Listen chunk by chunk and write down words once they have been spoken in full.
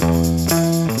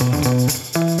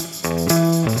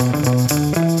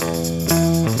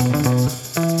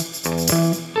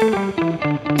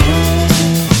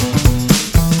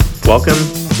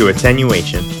to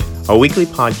Attenuation, a weekly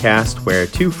podcast where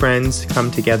two friends come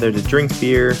together to drink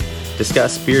beer,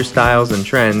 discuss beer styles and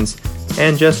trends,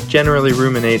 and just generally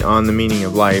ruminate on the meaning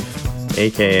of life,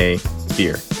 aka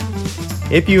beer.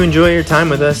 If you enjoy your time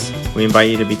with us, we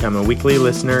invite you to become a weekly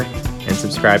listener and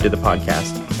subscribe to the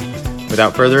podcast.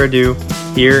 Without further ado,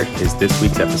 here is this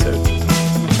week's episode.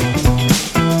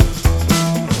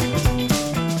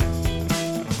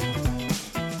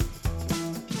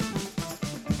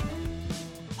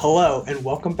 Hello, and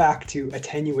welcome back to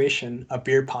Attenuation, a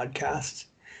beer podcast.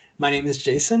 My name is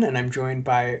Jason, and I'm joined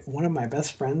by one of my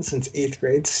best friends since 8th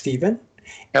grade, Steven.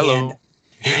 Hello.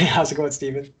 And how's it going,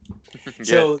 Steven? Good.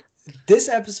 So this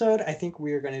episode, I think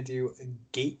we are going to do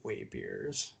gateway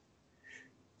beers.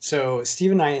 So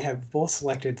Steve and I have both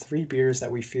selected 3 beers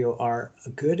that we feel are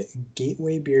good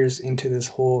gateway beers into this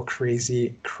whole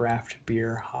crazy craft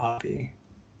beer hobby.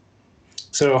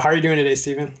 So how are you doing today,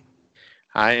 Steven?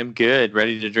 I am good,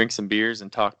 ready to drink some beers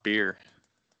and talk beer.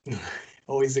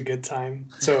 Always a good time.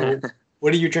 So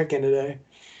what are you drinking today?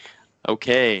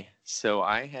 Okay, so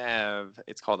I have,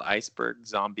 it's called Iceberg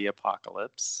Zombie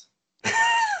Apocolypse.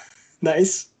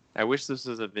 Nice. I wish this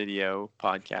was a video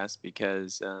podcast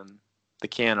because the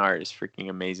can art is freaking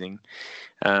amazing.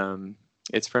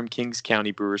 It's from Kings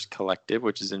County Brewers Collective,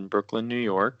 which is in Brooklyn, New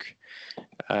York.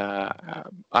 I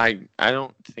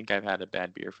don't think I've had a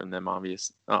bad beer from them.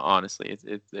 Honestly,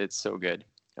 it's so good.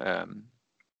 Their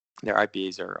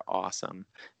IPAs are awesome.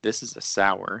 This is a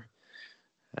sour,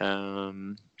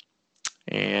 and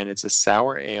it's a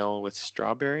sour ale with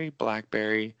strawberry,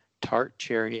 blackberry, tart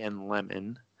cherry, and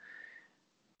lemon,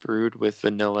 brewed with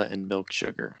vanilla and milk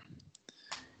sugar.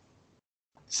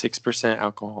 6%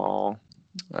 alcohol.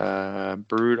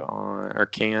 Brewed on or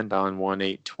canned on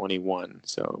 1/8/21,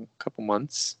 so a couple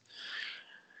months.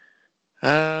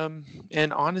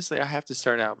 And honestly, I have to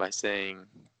start out by saying,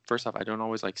 first off, I don't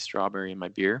always like strawberry in my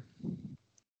beer,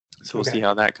 so we'll see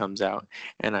how that comes out.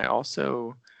 And I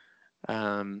also,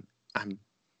 I'm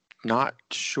not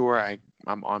sure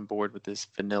I'm on board with this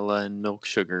vanilla and milk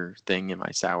sugar thing in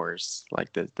my sours,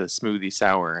 like the Smoothie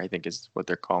Sour, I think is what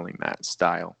they're calling that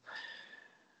style.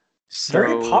 So,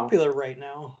 very popular right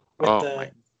now. With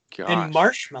my gosh. And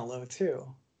marshmallow too.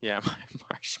 Yeah,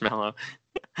 marshmallow.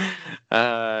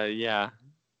 Yeah.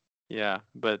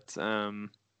 But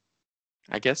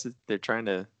I guess they're trying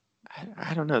to.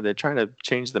 I don't know. They're trying to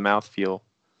change the mouthfeel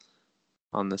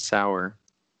on the sour.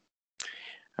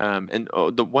 And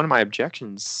one of my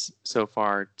objections so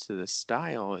far to the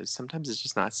style is sometimes it's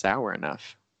just not sour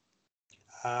enough.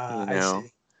 I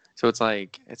see. So it's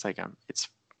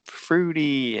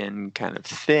fruity and kind of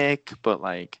thick, but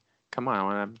like, come on,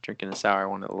 when I'm drinking a sour, I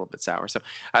want it a little bit sour. So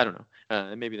I don't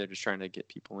know. Maybe they're just trying to get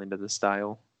people into the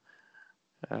style.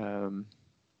 But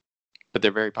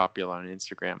they're very popular on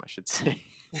Instagram, I should say.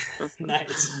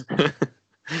 Nice.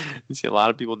 You see a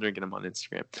lot of people drinking them on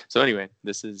Instagram. So anyway,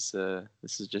 this is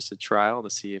just a trial to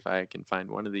see if I can find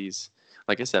one of these.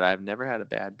 Like I said, I've never had a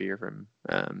bad beer from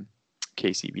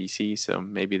KCBC, so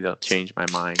maybe they'll change my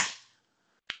mind.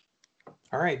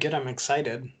 All right, good. I'm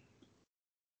excited.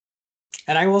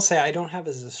 And I will say I don't have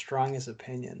as strong as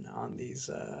opinion on these.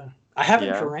 I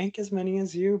haven't drank as many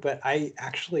as you, but I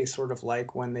actually sort of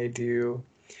like when they do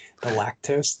the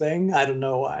lactose thing. I don't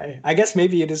know why. I guess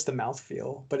maybe it is the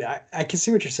mouthfeel, but I can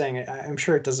see what you're saying. I'm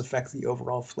sure it does affect the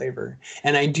overall flavor.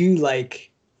 And I do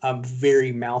like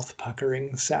very mouth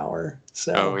puckering sour.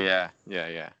 So. Oh, yeah.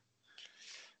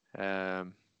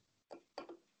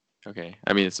 Okay.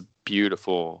 I mean, it's a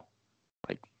beautiful,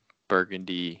 like,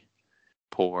 burgundy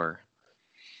pour.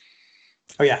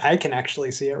 Oh yeah, I can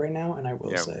actually see it right now, and I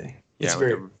will say it's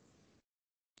very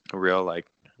a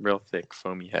real thick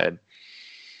foamy head,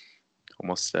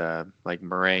 almost like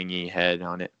meringue head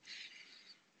on it.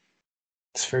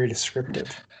 It's very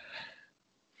descriptive.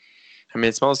 I mean,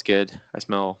 it smells good. I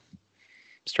smell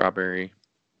strawberry,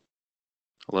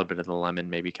 a little bit of the lemon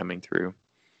maybe coming through.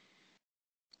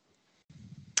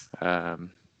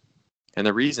 And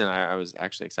the reason I was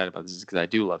actually excited about this is because I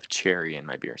do love cherry in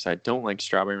my beer. So I don't like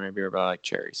strawberry in my beer, but I like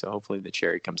cherry. So hopefully the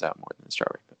cherry comes out more than the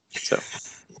strawberry. So,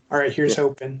 all right, here's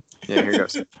hoping. Yeah, here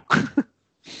goes. I'll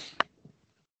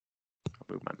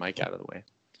move my mic out of the way.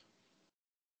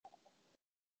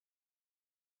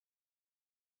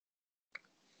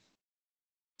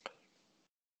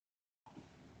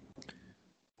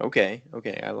 Okay.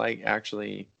 I like,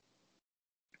 actually,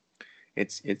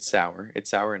 it's sour. It's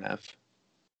sour enough.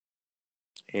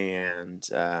 And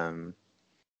the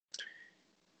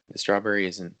strawberry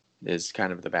is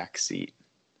kind of the back seat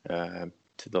to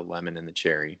the lemon and the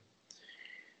cherry.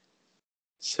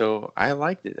 So I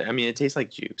liked it. I mean, it tastes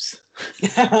like juice.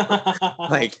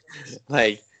 like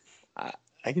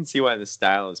I can see why the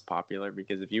style is popular,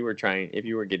 because if you were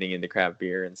getting into craft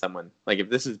beer and someone, like, if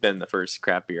this has been the first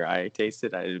craft beer I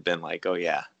tasted, I'd have been like, oh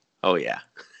yeah.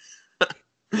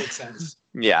 Makes sense.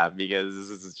 Yeah,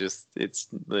 because it's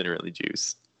literally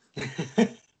juice.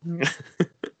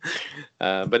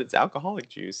 But it's alcoholic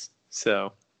juice,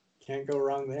 so can't go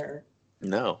wrong there.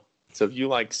 No. So if you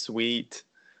like sweet,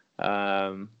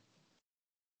 no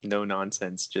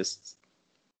nonsense, just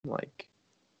like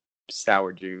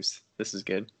sour juice, this is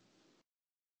good.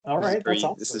 All right, that's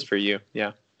awesome. This is for you.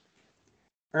 Yeah.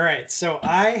 All right, so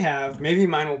I have, maybe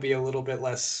mine will be a little bit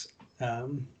less,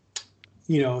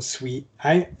 sweet.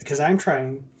 Because I'm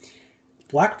trying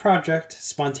Black Project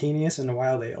Spontaneous and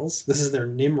Wild Ales. This is their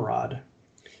Nimrod.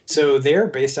 So they're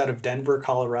based out of Denver,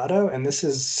 Colorado, and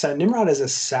Nimrod is a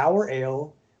sour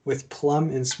ale with plum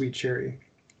and sweet cherry.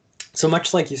 So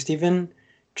much like you, Stephen,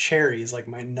 cherry is like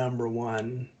my number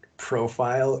one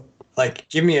profile. Like,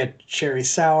 give me a cherry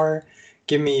sour,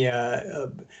 give me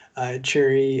a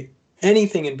cherry,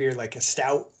 anything in beer, like a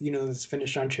stout, that's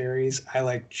finished on cherries. I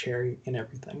like cherry in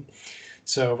everything.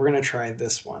 So we're going to try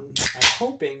this one. I'm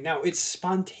hoping, now it's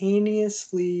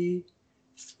spontaneously,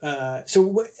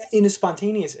 so in a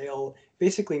spontaneous ale,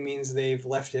 basically means they've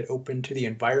left it open to the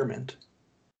environment.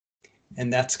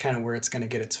 And that's kind of where it's going to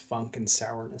get its funk and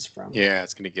sourness from. Yeah,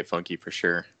 it's going to get funky for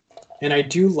sure. And I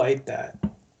do like that.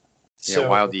 Yeah,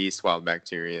 wild yeast, wild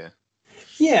bacteria.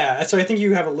 Yeah, so I think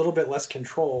you have a little bit less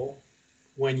control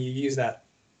when you use that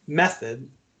method.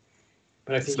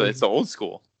 But I think it's the old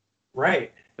school.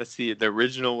 Right. That's the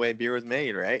original way beer was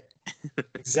made, right?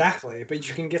 Exactly. But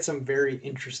you can get some very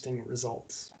interesting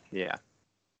results. Yeah.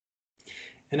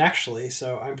 And actually,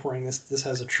 so I'm pouring this. This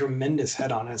has a tremendous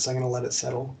head on it, so I'm going to let it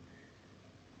settle.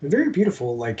 A very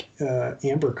beautiful, like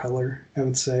amber color, I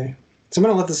would say. So I'm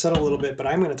going to let this settle a little bit, but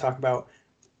I'm going to talk about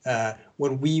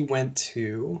when we went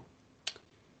to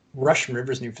Russian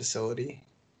River's new facility.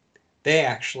 They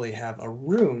actually have a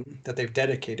room that they've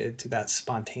dedicated to that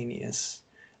spontaneous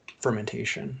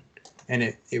fermentation.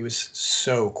 And it was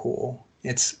so cool.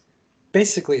 It's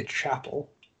basically a chapel.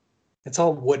 It's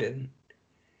all wooden.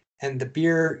 And the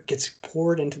beer gets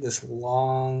poured into this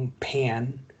long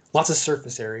pan. Lots of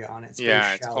surface area on it.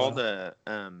 It's called a...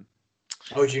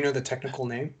 Oh, do you know the technical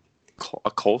name?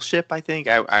 A coal ship, I think.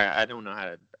 I don't know how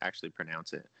to actually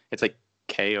pronounce it. It's like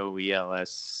KOELSCHIP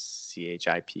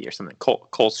or something.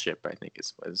 Coal ship, I think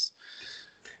was.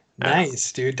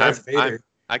 Nice, dude. Darth Vader.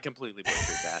 I completely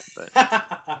butchered that, but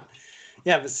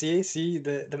yeah, but see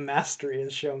the mastery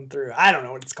is shown through. I don't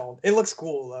know what it's called. It looks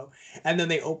cool though. And then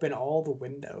they open all the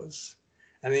windows,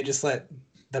 and they just let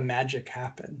the magic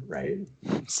happen, right?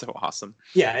 So awesome.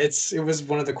 Yeah, it was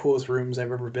one of the coolest rooms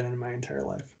I've ever been in my entire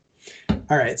life.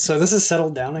 All right, so this is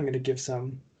settled down. I'm going to give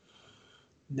some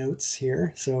notes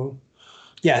here. So,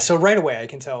 yeah, so right away I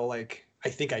can tell, like, I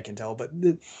think I can tell, but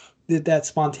that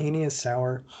spontaneous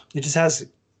sour, it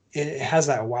has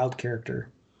that wild character.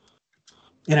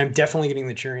 And I'm definitely getting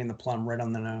the cherry and the plum right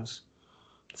on the nose.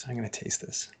 So I'm going to taste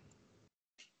this.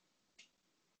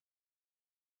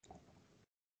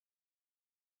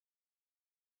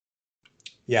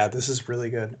 Yeah, this is really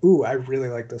good. Ooh, I really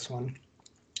like this one.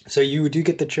 So you do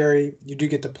get the cherry, you do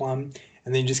get the plum,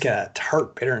 and then you just get a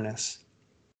tart bitterness.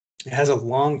 It has a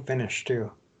long finish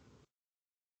too.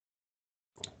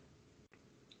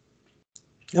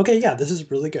 Okay, yeah, this is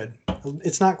really good.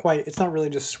 It's not really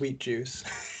just sweet juice.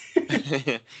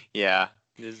 Yeah,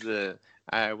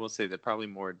 I will say they're probably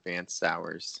more advanced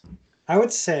sours. I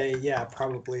would say, yeah,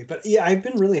 probably. But yeah, I've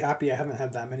been really happy I haven't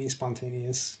had that many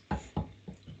spontaneous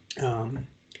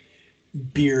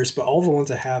beers, but all the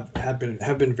ones I have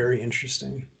been very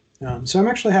interesting. So I'm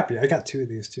actually happy. I got 2 of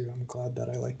these too. I'm glad that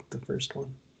I liked the first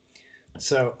one.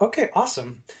 So, okay,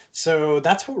 awesome. So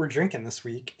that's what we're drinking this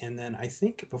week. And then I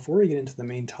think before we get into the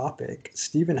main topic,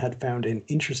 Stephen had found an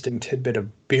interesting tidbit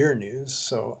of beer news.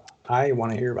 So I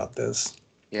want to hear about this.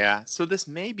 Yeah, so this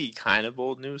may be kind of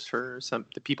old news for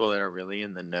the people that are really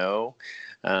in the know,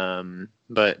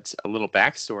 but a little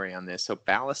backstory on this. So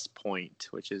Ballast Point,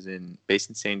 which is based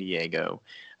in San Diego,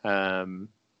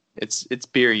 it's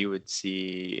beer you would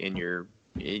see in your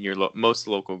most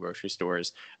local grocery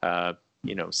stores.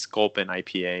 Sculpin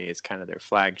IPA is kind of their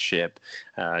flagship.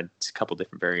 It's a couple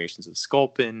different variations of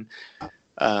Sculpin.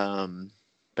 But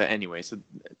anyway, so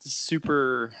it's a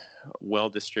super well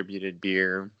distributed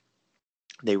beer.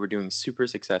 They were doing super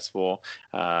successful.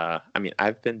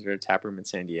 I've been to their tap room in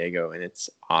San Diego, and it's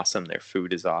awesome. Their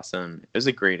food is awesome. It was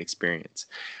a great experience.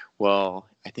 Well,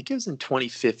 I think it was in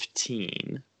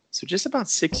 2015, so just about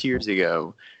 6 years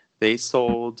ago, they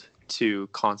sold to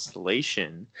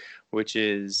Constellation, which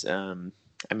is,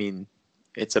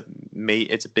 it's a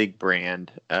big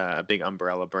brand, a big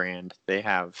umbrella brand. They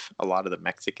have a lot of the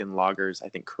Mexican lagers, I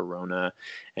think Corona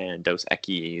and Dos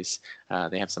Equis.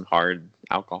 They have some hard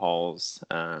alcohols,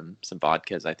 some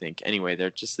vodkas, I think. Anyway,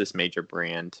 they're just this major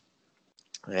brand.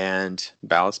 And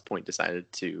Ballast Point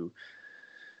decided to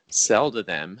sell to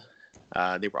them.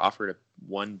 They were offered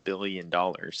 $1 billion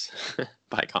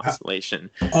by Constellation.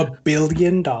 $1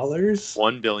 billion?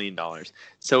 $1 billion.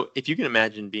 So if you can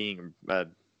imagine being a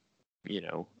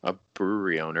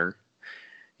brewery owner,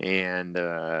 and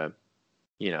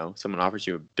someone offers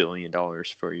you $1 billion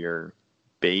for your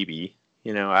baby,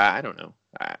 I don't know.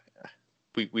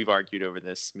 We've argued over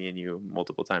this, me and you,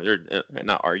 multiple times, or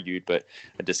not argued, but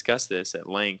discussed this at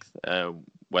length,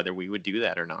 whether we would do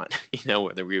that or not,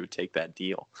 whether we would take that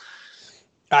deal.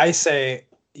 I say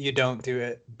you don't do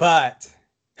it, but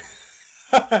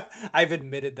I've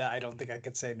admitted that I don't think I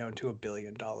could say no to $1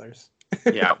 billion.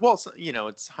 Yeah, well, so,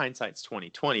 it's hindsight's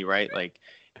 2020, right? Like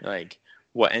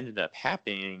what ended up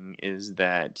happening is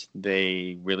that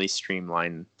they really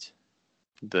streamlined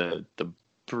the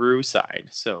brew side.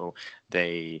 So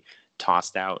they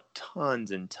tossed out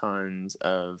tons and tons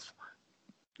of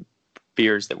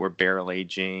beers that were barrel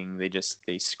aging.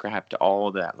 They scrapped all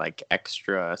of that like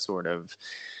extra sort of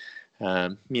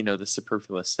the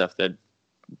superfluous stuff that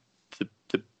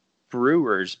the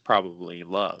brewers probably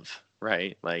love,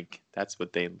 right? Like that's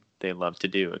what they love to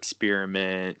do: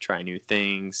 experiment, try new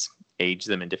things, age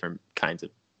them in different kinds of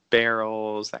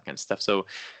barrels, that kind of stuff. So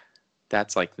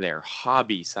that's like their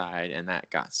hobby side, and that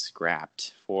got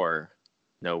scrapped for,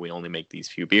 no, we only make these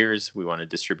few beers, we want to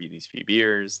distribute these few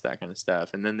beers, that kind of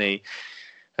stuff. And then they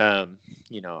I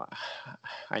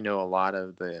know a lot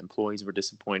of the employees were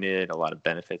disappointed. A lot of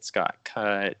benefits got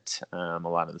cut. A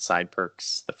lot of the side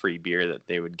perks, the free beer that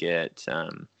they would get,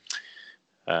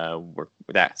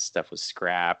 that stuff was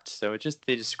scrapped. So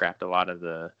they just scrapped a lot of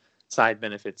the side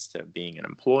benefits to being an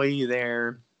employee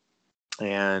there.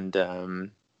 And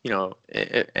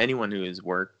anyone who has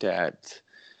worked at,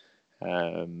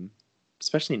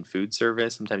 especially in food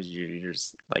service, sometimes you're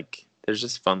just like, there's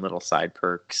just fun little side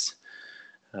perks.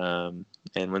 And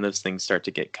when those things start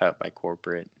to get cut by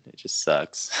corporate, it just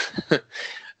sucks.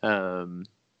 So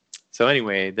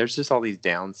anyway, there's just all these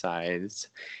downsides,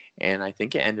 and I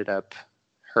think it ended up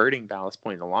hurting Ballast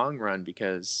Point in the long run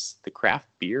because the craft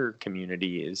beer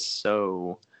community is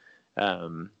so,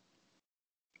 they're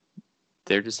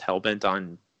just hell-bent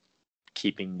on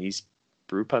keeping these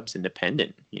brew pubs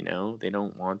independent. They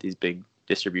don't want these big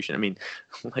distribution. I mean,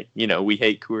 like, we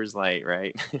hate Coors Light,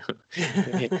 right?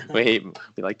 we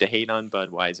like to hate on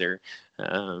Budweiser,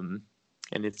 and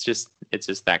it's just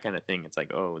that kind of thing. It's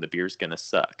like, oh, the beer's gonna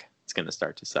suck. It's gonna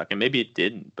start to suck, and maybe it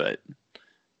didn't, but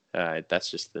that's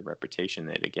just the reputation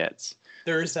that it gets.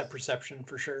 There is that perception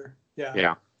for sure.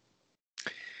 Yeah.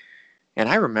 And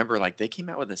I remember, like, they came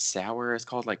out with a sour. It's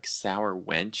called like Sour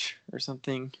Wench or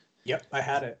something. Yep, I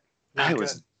had it.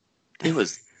 It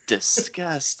was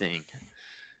disgusting.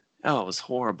 Oh, it was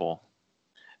horrible.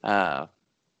 I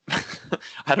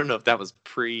don't know if that was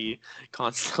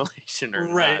pre-Constellation or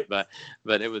not,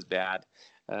 but it was bad.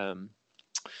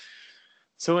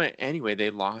 So anyway, they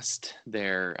lost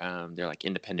their like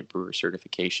independent brewer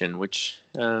certification, which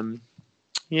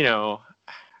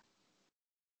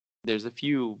there's a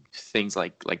few things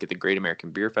like at the Great American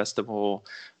Beer Festival,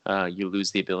 you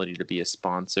lose the ability to be a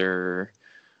sponsor,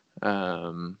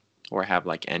 or have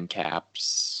like end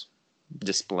caps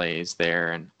displays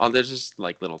there, and there's just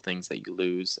like little things that you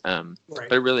lose.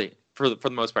 But really, for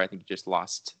the most part, I think you just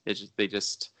lost.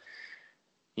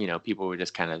 People were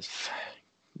just kind of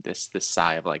this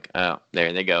sigh of like, oh,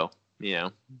 there they go.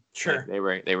 Sure,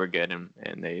 like they were good,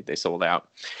 and they sold out.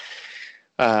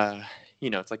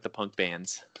 It's like the punk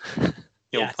bands,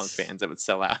 old punk bands that would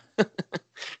sell out.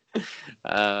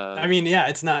 I mean, yeah,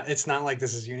 it's not like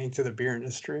this is unique to the beer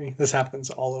industry. This happens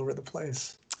all over the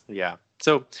place. Yeah.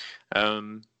 So,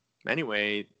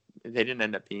 anyway, they didn't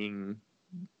end up being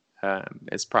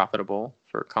as profitable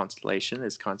for Constellation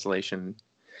as Constellation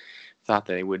thought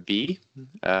they would be.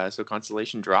 So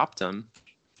Constellation dropped them,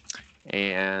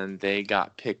 and they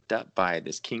got picked up by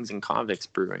this Kings and Convicts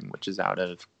Brewing, which is out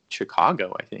of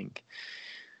Chicago, I think.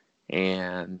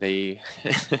 And they,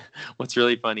 what's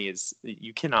really funny is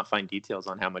you cannot find details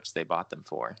on how much they bought them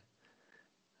for.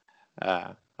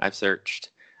 I've searched.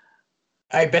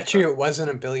 I bet you it wasn't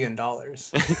 $1 billion.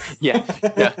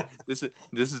 yeah. This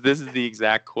is the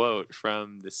exact quote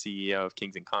from the CEO of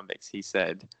Kings and Convicts. He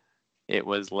said it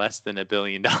was less than $1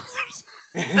 billion.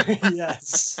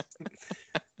 Yes.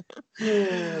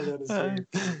 That is very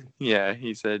funny. Yeah,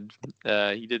 he said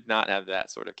he did not have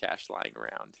that sort of cash lying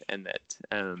around, and that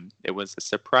it was a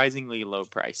surprisingly low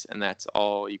price, and that's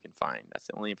all you can find. That's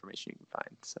the only information you can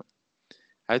find. So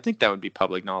I think that would be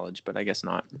public knowledge, but I guess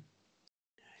not.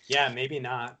 Yeah, maybe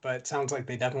not, but it sounds like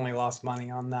they definitely lost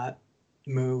money on that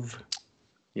move.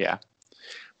 Yeah,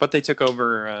 but they took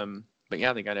over. But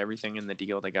yeah, they got everything in the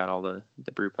deal. They got all the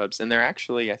brew pubs, and they're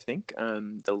actually, I think,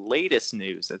 the latest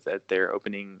news is that they're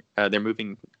opening. They're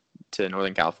moving to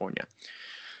Northern California.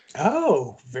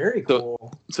 Oh, very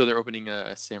cool. So they're opening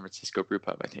a San Francisco brew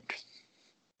pub, I think.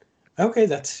 Okay,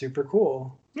 that's super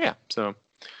cool. Yeah. So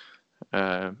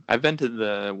I've been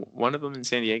to one of them in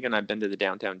San Diego, and I've been to the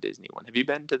Downtown Disney one. Have you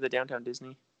been to the Downtown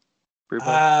Disney brew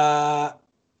pub?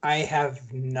 I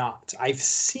have not. I've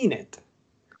seen it.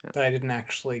 But I didn't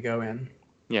actually go in.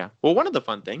 Yeah. Well, one of the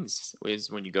fun things is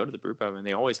when you go to the brew pub, and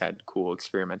they always had cool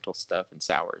experimental stuff and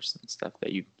sours and stuff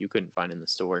that you couldn't find in the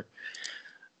store.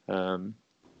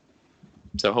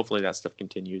 So hopefully that stuff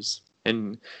continues.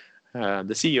 And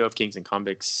the CEO of Kings and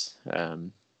Convicts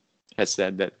has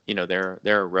said that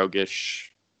they're a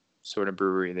roguish sort of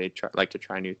brewery. They like to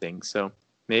try new things. So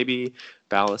maybe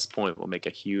Ballast Point will make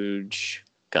a huge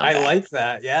comeback. I like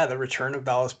that. Yeah, the return of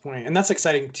Ballast Point. And that's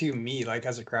exciting to me, like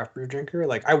as a craft brew drinker.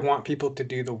 Like I want people to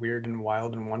do the weird and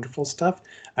wild and wonderful stuff.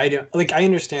 I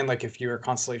understand like if you're a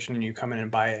Constellation and you come in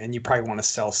and buy it and you probably want to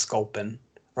sell Sculpin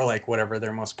or like whatever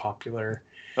their most popular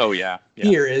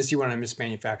beer is, you want to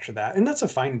mismanufacture that. And that's a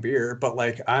fine beer, but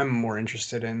like I'm more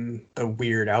interested in the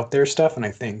weird out there stuff, and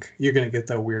I think you're gonna get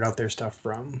the weird out there stuff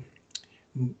from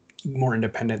more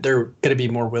independent. They're gonna be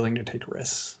more willing to take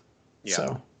risks. Yeah.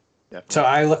 So definitely. So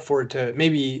I look forward to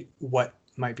maybe what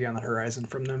might be on the horizon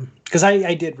from them. Because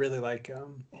I did really like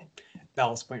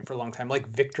Ballast Point for a long time. Like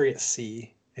Victory at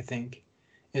Sea, I think,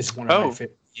 is one of my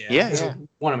favorite.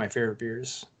 One of my favorite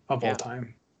beers of all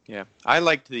time. Yeah, I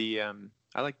liked the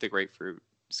grapefruit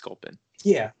Sculpin.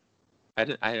 Yeah, I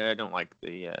don't like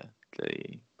the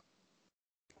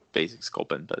basic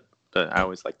Sculpin, but I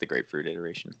always like the grapefruit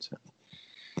iteration. So.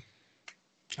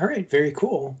 All right, very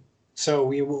cool. So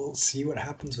we will see what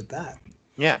happens with that.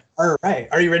 Yeah. All right.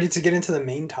 Are you ready to get into the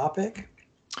main topic?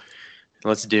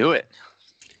 Let's do it.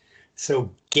 So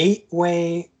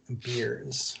gateway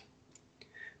beers.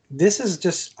 This is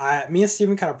just me and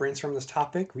Steven kind of brainstormed this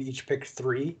topic. We each picked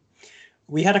 3.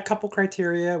 We had a couple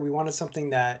criteria. We wanted something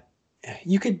that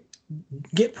you could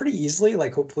get pretty easily,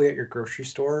 like hopefully at your grocery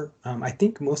store. I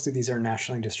think most of these are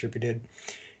nationally distributed.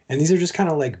 And these are just kind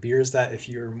of like beers that if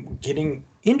you're getting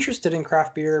interested in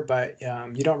craft beer, but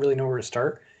you don't really know where to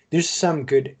start, there's some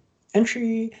good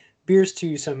entry beers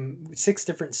to some 6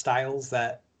 different styles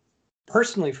that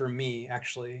personally for me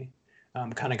actually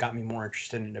kind of got me more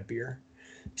interested in a beer.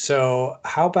 So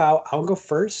how about I'll go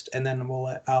first, and then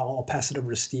I'll pass it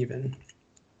over to Steven.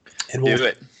 And we'll do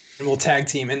it. And we'll tag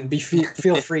team, and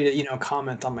feel free to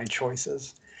comment on my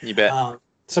choices. You bet.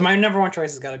 So my number 1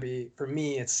 choice has got to be, for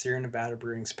me, it's Sierra Nevada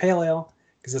Brewing's Pale Ale,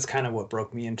 because that's kind of what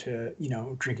broke me into,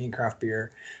 drinking craft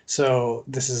beer. So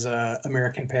this is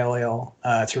American Pale Ale.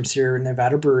 It's from Sierra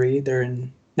Nevada Brewery.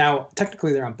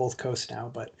 Technically they're on both coasts now,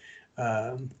 but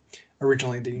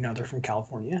originally they're from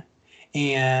California.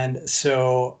 And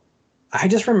so I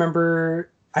just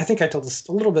remember, I think I told this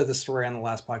a little bit of the story on the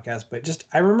last podcast, but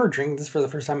I remember drinking this for the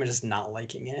first time and just not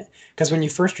liking it. Because when you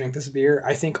first drink this beer,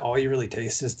 I think all you really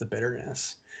taste is the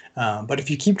bitterness. But if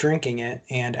you keep drinking it,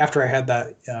 and after I had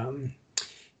that,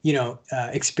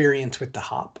 experience with the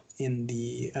hop on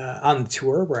the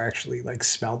tour where I actually like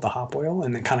smelled the hop oil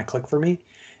and it kind of clicked for me,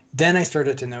 then I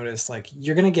started to notice like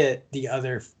you're going to get the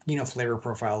other, flavor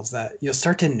profiles that you'll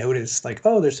start to notice like,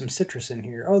 oh, there's some citrus in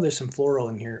here. Oh, there's some floral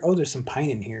in here. Oh, there's some pine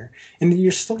in here. And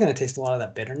you're still going to taste a lot of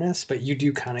that bitterness, but you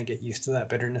do kind of get used to that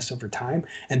bitterness over time.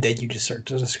 And then you just start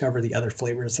to discover the other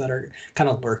flavors that are kind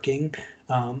of lurking.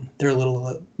 They're a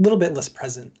little bit less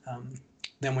present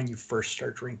than when you first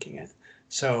start drinking it.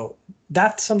 So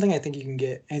that's something I think you can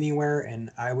get anywhere. And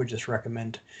I would just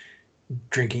recommend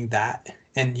drinking that.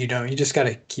 And you just got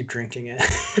to keep drinking it.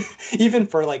 Even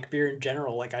for like beer in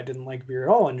general, like I didn't like beer at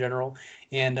all in general.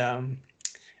 And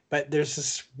but there's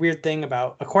this weird thing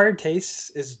about acquired tastes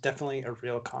is definitely a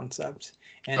real concept.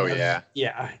 And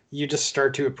you just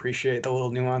start to appreciate the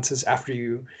little nuances after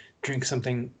you drink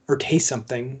something or taste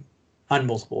something on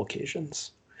multiple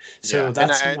occasions. So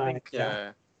that's I think,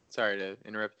 sorry to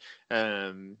interrupt.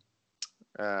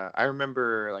 I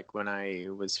remember like when I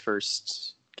was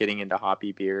first getting into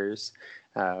hoppy beers,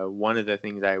 one of the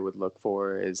things I would look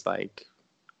for is like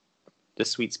the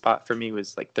sweet spot for me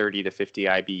was like 30 to 50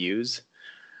 IBUs.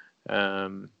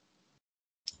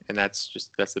 and that's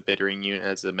the bittering unit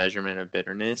as a measurement of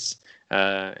bitterness.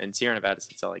 And Sierra Nevada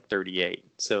sits at like 38,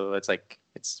 so it's like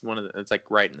it's like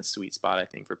right in the sweet spot, I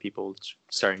think, for people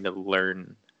starting to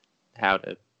learn how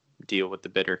to deal with the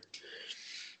bitter.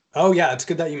 Oh yeah, it's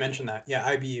good that you mentioned that.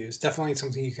 Yeah, IBUs definitely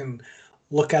something you can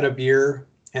look at a beer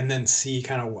and then see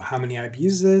kind of how many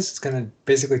IBUs it is. It's going to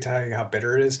basically tell you how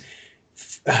bitter it is.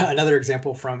 Another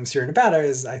example from Sierra Nevada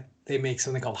is they make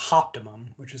something called Hoptimum,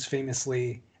 which is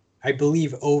famously, I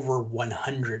believe, over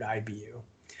 100 IBU.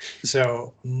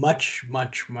 So much,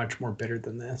 much, much more bitter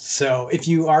than this. So if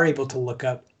you are able to look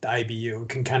up the IBU, it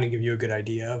can kind of give you a good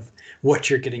idea of what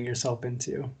you're getting yourself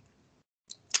into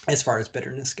as far as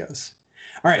bitterness goes.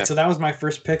 All right, so that was my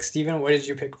first pick. Steven, what did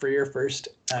you pick for your first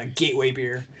gateway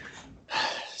beer?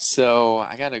 So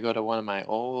I got to go to one of my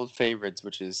old favorites,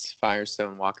 which is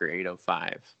Firestone Walker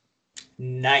 805.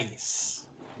 Nice.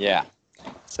 Yeah.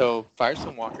 So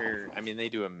Firestone Walker, I mean, they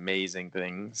do amazing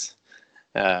things.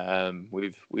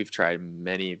 We've tried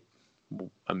many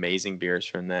amazing beers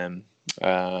from them.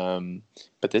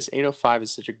 But this 805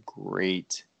 is such a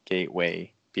great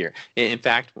gateway beer. In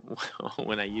fact,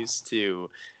 when I used to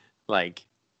like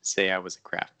say I was a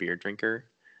craft beer drinker,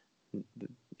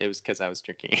 it was because I was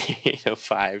drinking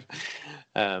 805,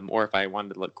 or if I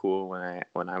wanted to look cool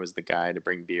when I was the guy to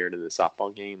bring beer to the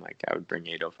softball game, like I would bring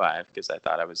 805 because I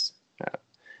thought I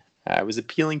was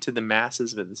appealing to the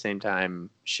masses, but at the same time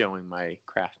showing my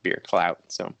craft beer clout.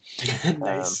 So,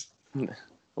 nice.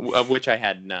 Of which I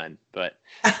had none, but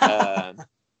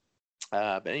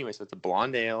anyway, so it's a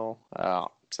blonde ale,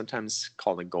 sometimes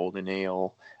called a golden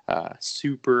ale,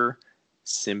 super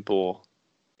simple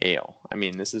ale. I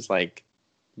mean, this is like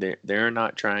they're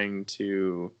not trying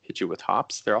to hit you with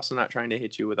hops. They're also not trying to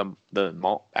hit you with the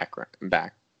malt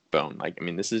backbone. Like, I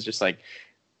mean, this is just like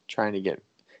trying to get.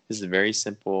 This is very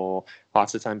simple.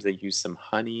 Lots of times they use some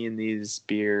honey in these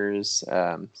beers,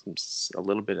 a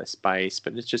little bit of spice,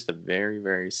 but it's just a very,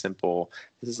 very simple.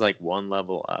 This is like one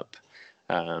level up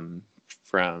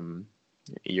from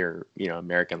your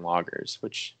American lagers,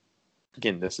 which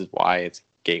again, this is why it's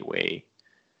gateway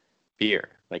beer.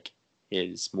 Like, it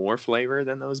is more flavor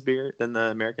than than the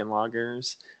American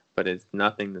lagers, but it's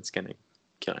nothing that's gonna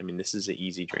kill. I mean, this is an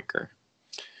easy drinker.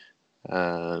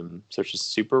 So it's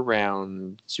just super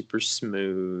round, super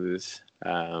smooth.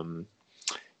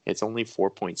 It's only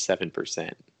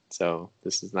 4.7%, so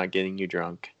this is not getting you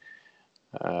drunk.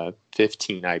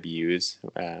 15 IBUs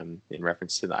in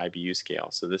reference to the IBU scale.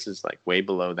 So this is like way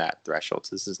below that threshold.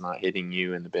 So this is not hitting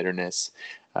you in the bitterness.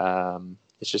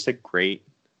 It's just a great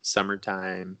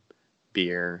summertime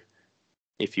beer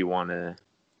if you want to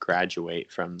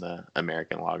graduate from the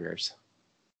American lagers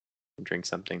and drink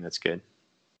something that's good.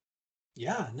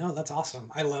 Yeah, no, that's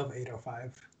awesome. I love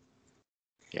 805.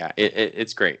 Yeah,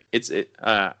 it's great.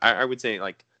 I would say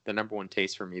like the number one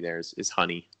taste for me there is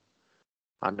honey.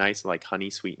 A nice like honey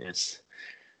sweetness,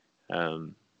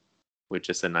 with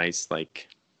just a nice like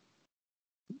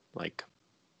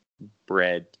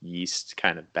bread yeast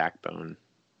kind of backbone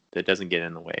that doesn't get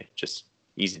in the way. Just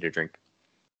easy to drink.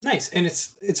 Nice, and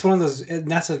it's one of those. And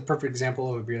that's a perfect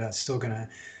example of a beer that's still gonna.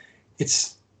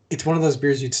 It's one of those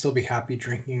beers you'd still be happy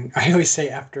drinking. I always say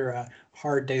after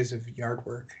hard days of yard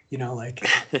work, like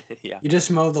yeah. You just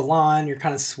mow the lawn, you're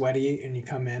kind of sweaty, and you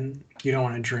come in. You don't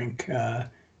want to drink a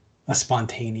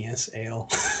spontaneous ale.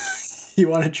 You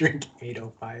want to drink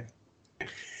 805.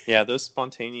 Yeah, those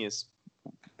spontaneous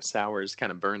sours kind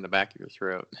of burn the back of your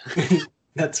throat.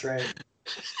 That's right.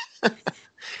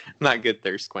 Not good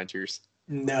thirst quenchers.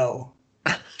 No.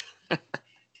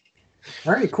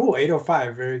 All right, cool.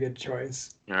 805, very good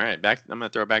choice. All right, I'm gonna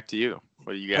throw it back to you.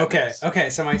 What do you got? Okay.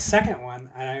 So my second one,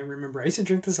 and I remember I used to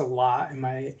drink this a lot in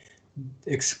my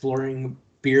exploring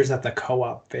beers at the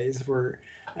co-op phase, where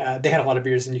they had a lot of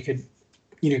beers, and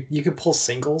you could pull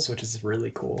singles, which is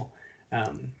really cool.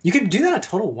 You could do that at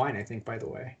Total Wine, I think, by the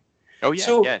way. Oh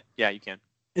yeah, yeah, you can.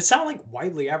 It's not like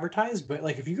widely advertised, but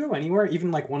like if you go anywhere,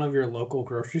 even like one of your local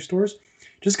grocery stores,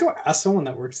 just go ask someone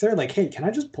that works there, like, hey, can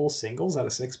I just pull singles out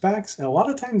of 6-packs? And a lot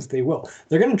of times they will.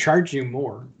 They're going to charge you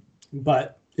more,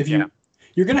 but if you're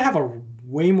going to have a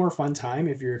way more fun time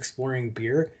if you're exploring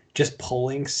beer, just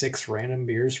pulling 6 random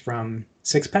beers from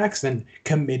 6-packs than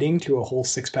committing to a whole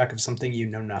 6-pack of something you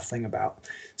know nothing about.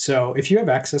 So if you have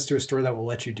access to a store that will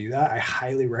let you do that, I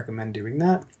highly recommend doing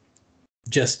that.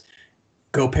 Just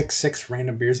go pick 6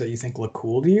 random beers that you think look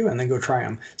cool to you and then go try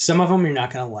them. Some of them you're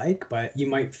not going to like, but you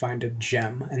might find a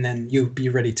gem, and then you'll be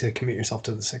ready to commit yourself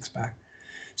to the 6-pack.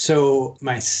 So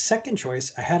my second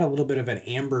choice, I had a little bit of an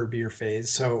amber beer phase,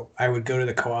 so I would go to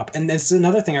the co-op. And that's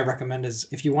another thing I recommend is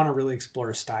if you want to really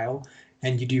explore a style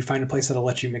and you do find a place that'll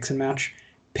let you mix and match,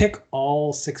 pick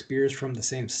all 6 beers from the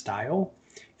same style,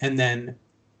 and then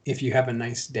if you have a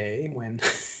nice day when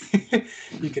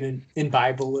you can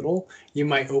imbibe a little, you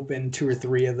might open 2 or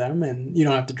 3 of them, and you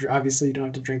don't have to, obviously you don't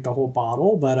have to drink the whole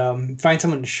bottle, but find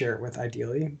someone to share it with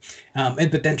ideally.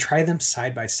 But then try them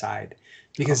side by side,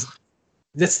 because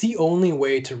that's the only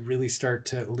way to really start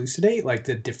to elucidate like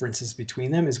the differences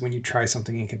between them, is when you try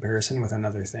something in comparison with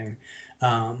another thing.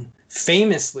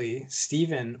 Famously,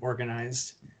 Steven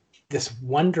organized this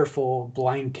wonderful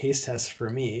blind taste test for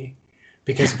me,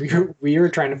 because we were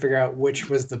trying to figure out which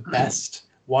was the best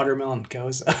watermelon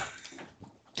goza.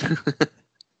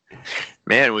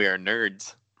 Man, we are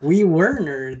nerds. We were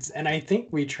nerds, and I think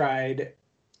we tried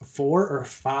 4 or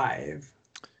 5.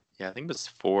 Yeah, I think it was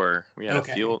 4. We had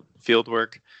a field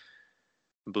work.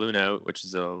 Blue Note, which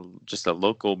is just a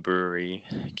local brewery,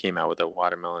 came out with a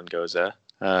watermelon goza.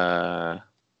 And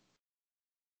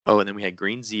then we had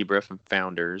Green Zebra from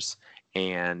Founders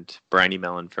and Briny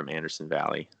Melon from Anderson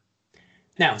Valley.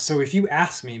 Now, so if you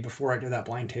asked me before I did that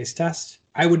blind taste test,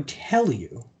 I would tell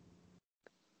you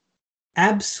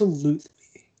absolutely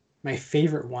my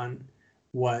favorite one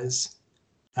was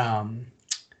the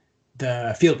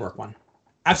fieldwork one.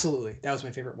 Absolutely, that was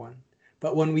my favorite one.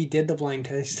 But when we did the blind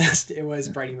taste test, it was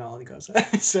Briny Melon goza.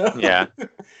 So yeah.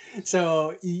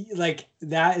 So like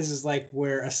that is like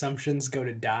where assumptions go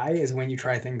to die, is when you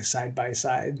try things side by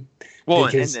side. Well,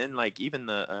 because... and like even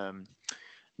the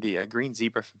Green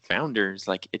Zebra from Founders,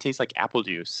 like it tastes like apple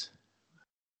juice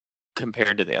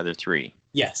compared to the other 3.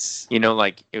 Yes.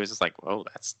 Like it was just like, whoa,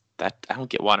 that I don't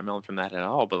get watermelon from that at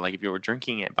all. But like if you were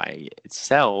drinking it by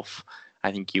itself,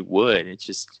 I think you would. It's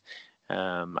just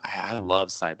I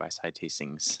love side by side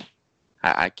tastings.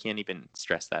 I can't even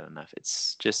stress that enough.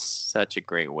 It's just such a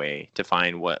great way to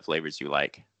find what flavors you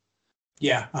like.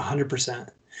 Yeah, 100%.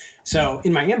 So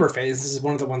in my amber phase, this is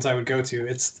one of the ones I would go to.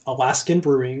 It's Alaskan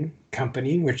Brewing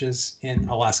Company, which is in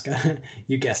Alaska.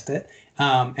 You guessed it.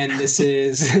 And this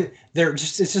is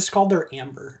it's just called their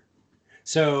amber.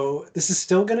 So this is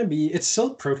still going to be, it's still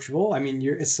approachable. I mean,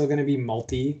 it's still going to be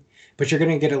malty, but you're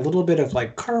going to get a little bit of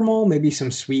like caramel, maybe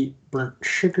some sweet burnt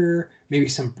sugar, maybe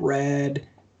some bread,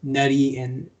 nutty,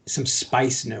 and some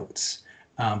spice notes.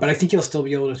 But I think you'll still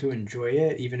be able to enjoy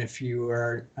it, even if you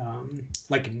are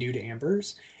like new to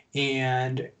ambers.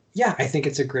 And yeah, I think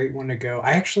it's a great one to go.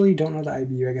 I actually don't know the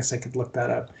IBU. I guess I could look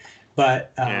that up.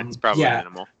 But it's probably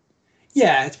minimal.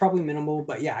 Yeah, it's probably minimal.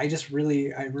 But yeah, I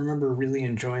remember really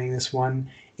enjoying this one.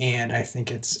 And I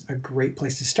think it's a great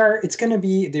place to start. It's going to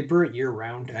be, they brew it year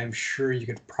round. I'm sure you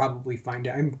could probably find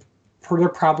it. They're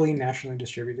probably nationally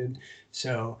distributed.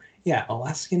 So yeah,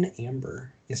 Alaskan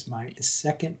Amber is my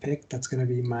second pick. That's going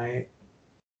to be my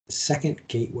second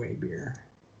gateway beer.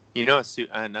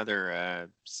 Another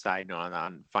side note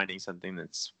on finding something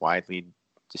that's widely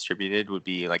distributed would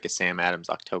be like a Sam Adams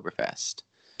Oktoberfest.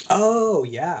 Oh,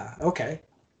 yeah. Okay.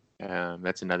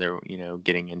 That's another,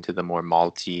 getting into the more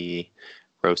malty,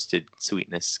 roasted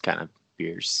sweetness kind of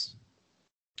beers.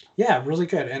 Yeah, really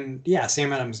good. And yeah,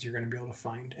 Sam Adams you're going to be able to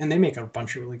find. And they make a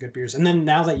bunch of really good beers. And then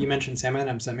now that you mentioned Sam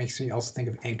Adams, that makes me also think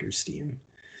of Anchor Steam.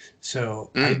 So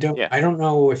I don't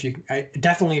know if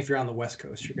definitely if you're on the West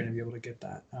Coast, you're going to be able to get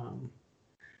that.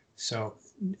 So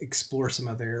explore some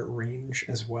of their range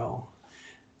as well.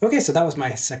 Okay, so that was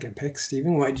my second pick.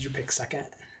 Steven, why did you pick second?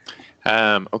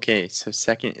 Okay, so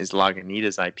second is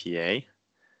Lagunitas IPA.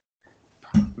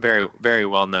 Very, very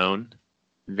well known,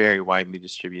 very widely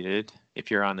distributed.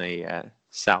 If you're on a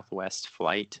Southwest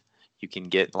flight, you can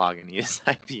get Lagunitas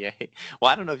IPA. Well,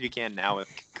 I don't know if you can now with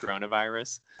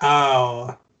coronavirus.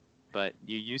 Oh. But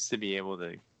you used to be able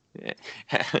to.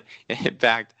 In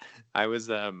fact, I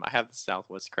have the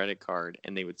Southwest credit card,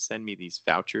 and they would send me these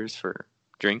vouchers for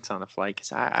drinks on a flight,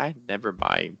 because I never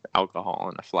buy alcohol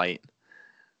on a flight.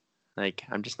 Like,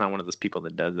 I'm just not one of those people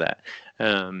that does that.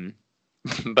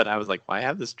 But I was like, well, I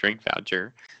have this drink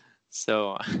voucher.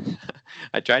 So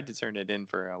I tried to turn it in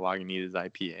for a Lagunitas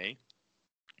IPA.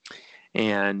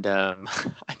 And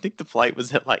I think the flight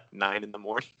was at like 9 in the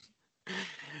morning.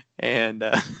 And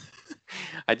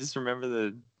I just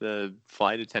remember the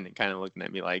flight attendant kind of looking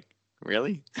at me like,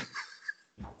 really?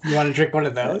 You want to drink one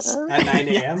of those at 9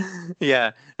 a.m.? Yeah.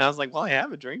 And I was like, well, I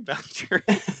have a drink voucher.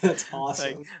 That's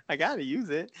awesome. Like, I got to use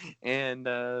it. And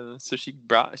so she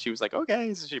was like,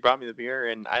 okay. So she brought me the beer,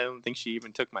 and I don't think she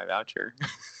even took my voucher.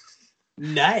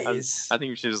 Nice. I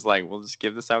think she was like, we'll just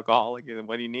give this alcoholic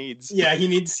what he needs. Yeah, he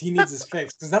needs his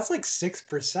fix, because that's like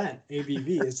 6%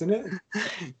 ABV, isn't it?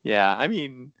 Yeah, I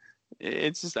mean,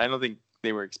 it's just, I don't think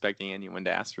they were expecting anyone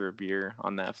to ask for a beer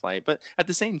on that flight. But at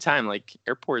the same time, like,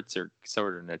 airports are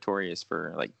sort of notorious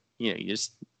for, like, you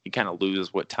kind of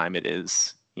lose what time it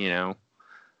is,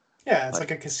 Yeah, it's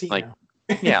like a casino.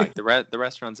 Like the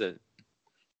restaurants at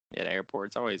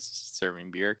airports always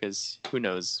serving beer because who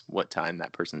knows what time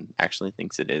that person actually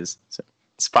thinks it is. So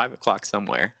it's 5 o'clock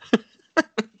somewhere.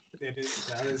 It is.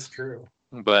 That is true.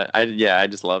 But I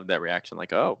just love that reaction.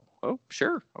 Like, oh,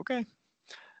 sure, okay.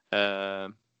 So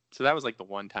that was like the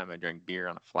one time I drank beer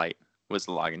on a flight was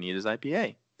the Lagunitas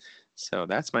IPA. So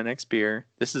that's my next beer.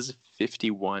 This is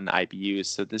 51 IBUs.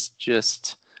 So this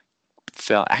just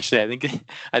fell. Actually,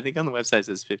 I think on the website it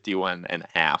says 51 and a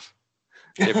half.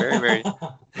 They're very, very,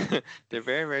 they're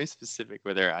very, very specific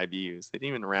with their IBUs. They didn't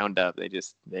even round up.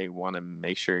 They want to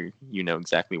make sure you know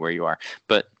exactly where you are.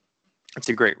 But it's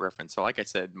a great reference. So like I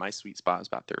said, my sweet spot was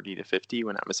about 30 to 50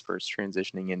 when I was first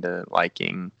transitioning into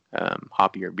liking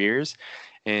hoppier beers.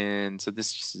 And so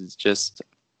this is just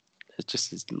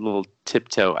this little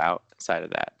tiptoe outside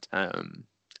of that.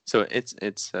 So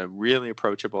it's a really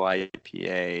approachable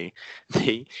IPA.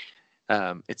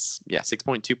 It's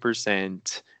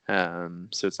 6.2%.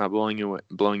 So it's not blowing you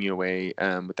away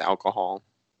with the alcohol.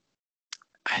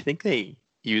 I think they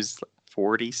use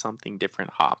 40 something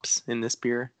different hops in this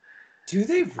beer. Do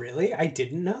they really? I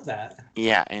didn't know that.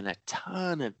 Yeah, and a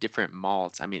ton of different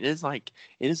malts. I mean, it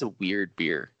is a weird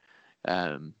beer.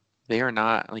 They are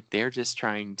not like they're just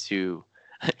trying to.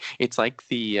 It's like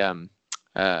the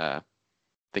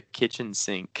kitchen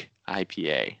sink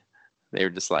IPA. They're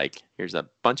just like, here's a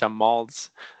bunch of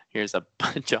malts, here's a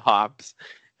bunch of hops.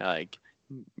 Like,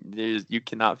 you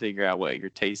cannot figure out what you're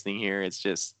tasting here. This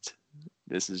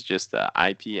is just a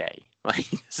IPA.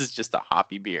 Like, this is just a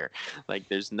hoppy beer. Like,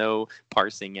 there's no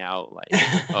parsing out like,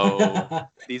 oh,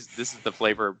 this is the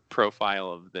flavor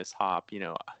profile of this hop. You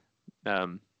know,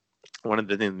 one of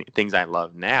the things I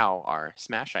love now are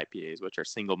smash IPAs, which are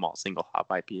single malt, single hop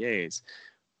IPAs,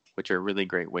 which are really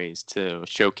great ways to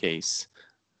showcase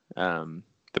the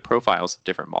profiles of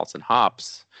different malts and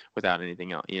hops without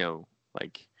anything else. You know,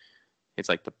 like it's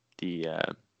like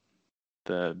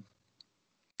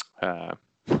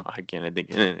again, I think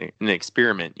in an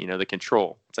experiment, you know, the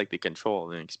control. It's like the control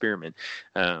of an experiment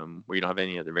where you don't have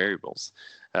any other variables.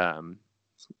 But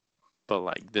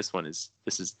like this is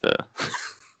the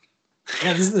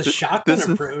this is the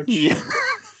shotgun approach. Yeah.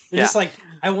 Just like,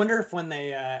 I wonder if when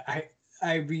they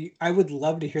I would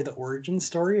love to hear the origin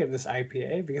story of this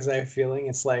IPA, because I have a feeling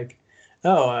it's like,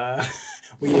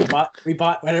 we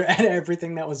bought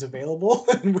everything that was available.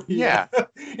 Yeah.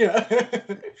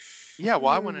 Yeah,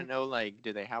 well, I want to know, like,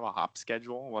 do they have a hop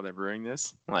schedule while they're brewing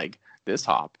this? Like, this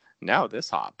hop, now this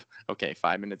hop. Okay,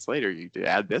 5 minutes later, you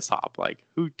add this hop. Like,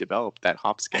 who developed that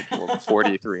hop schedule of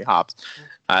 43 hops?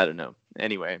 I don't know.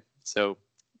 Anyway, so,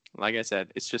 like I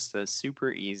said, it's just a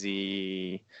super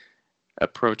easy,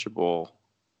 approachable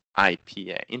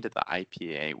IPA into the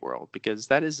IPA world, because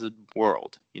that is a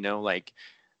world, you know, like,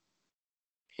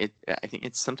 I think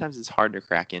sometimes it's hard to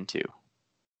crack into.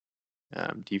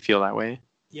 Do you feel that way?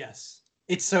 Yes.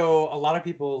 It's so a lot of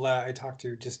people I talk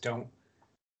to just don't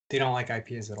like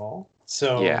IPAs at all.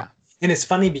 So yeah. And it's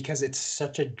funny because it's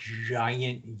such a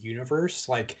giant universe.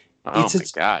 Like, it's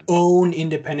its own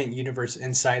independent universe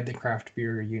inside the craft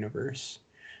beer universe.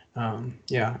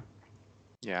 Yeah.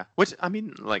 Yeah. Which, I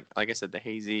mean, like I said, the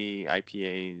hazy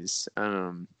IPAs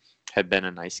have been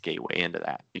a nice gateway into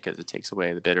that because it takes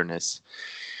away the bitterness.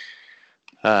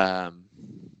 And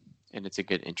it's a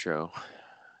good intro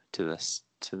to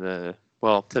the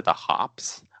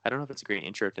hops. I don't know if it's a great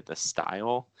intro to the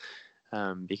style,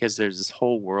 because there's this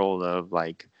whole world of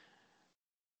like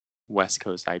West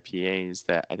Coast IPAs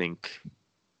that I think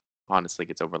honestly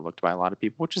gets overlooked by a lot of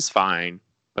people, which is fine.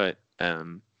 But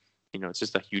you know, it's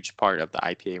just a huge part of the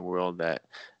IPA world that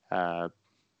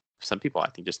some people I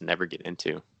think just never get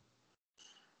into.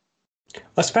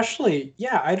 Especially,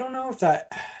 yeah, I don't know if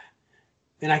that,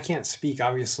 and I can't speak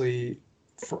obviously.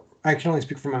 I can only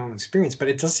speak from my own experience, but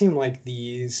it does seem like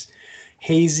these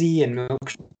hazy and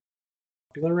milk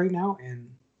popular right now, and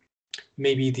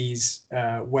maybe these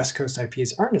West Coast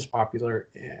IPAs aren't as popular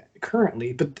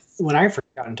currently. But when I first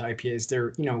got into IPAs,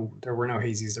 there were no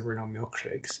hazies, there were no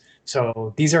milkshakes.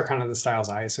 So these are kind of the styles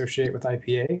I associate with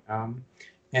IPA.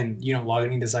 And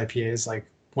Lagunitas IPA is like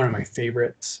one of my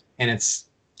favorites, and it's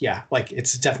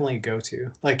definitely a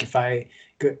go-to. Like if I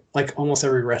go, like almost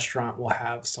every restaurant will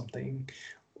have something.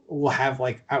 We'll have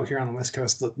like out here on the West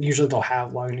Coast, usually they'll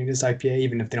have Lagunitas IPA,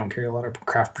 even if they don't carry a lot of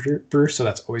craft brew. So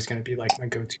that's always going to be like my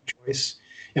go-to choice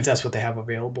if that's what they have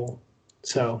available.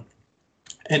 So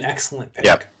an excellent pick.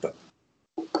 Yep. But...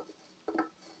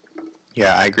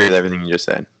 Yeah, I agree with everything you just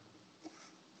said.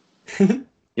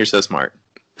 You're so smart.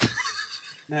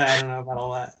 No, I don't know about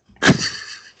all that.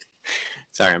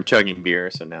 Sorry, I'm chugging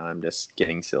beer, so now I'm just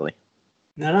getting silly.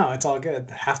 No, it's all good.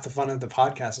 Half the fun of the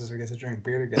podcast is we get to drink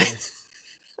beer together.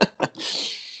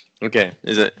 Okay,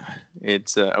 it's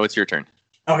it's your turn.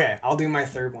 Okay, I'll do my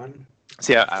third one.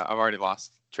 See, I've already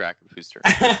lost track of whose turn.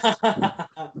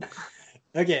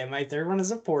 Okay, my third one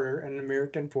is a porter, an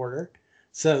American porter.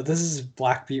 So this is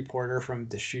Black Butte Porter from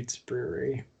Deschutes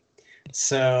Brewery.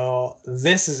 So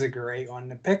this is a great one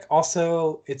to pick.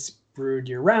 Also, it's brewed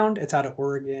year round. It's out of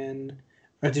Oregon.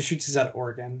 Deschutes is out of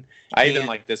Oregon. I even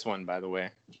like this one, by the way.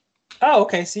 Oh,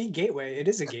 okay. See, gateway. It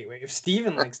is a gateway. If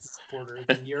Steven likes this porter,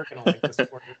 then you're gonna like this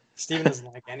porter. Steven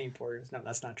doesn't like any porters. No,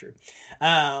 that's not true.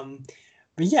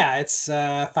 But yeah, it's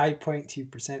 5.2%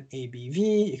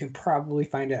 ABV. You can probably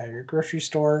find it at your grocery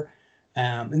store.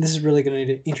 And this is really going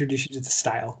to introduce you to the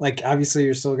style. Like, obviously,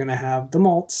 you're still going to have the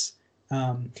malts,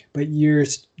 but you're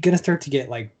going to start to get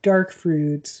like dark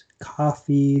fruits,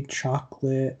 coffee,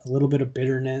 chocolate, a little bit of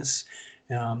bitterness.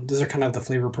 Those are kind of the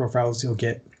flavor profiles you'll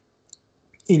get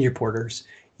in your porters.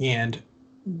 And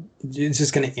it's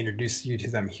just going to introduce you to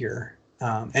them here.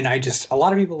 And a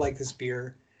lot of people like this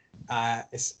beer.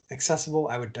 It's accessible.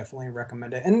 I would definitely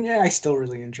recommend it. And yeah, I still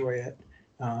really enjoy it.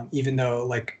 Even though,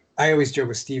 like, I always joke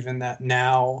with Steven that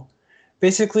now,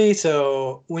 basically,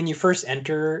 so when you first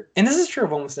enter, and this is true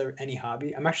of almost any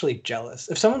hobby, I'm actually jealous.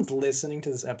 If someone's listening to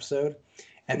this episode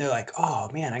and they're like, oh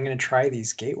man, I'm going to try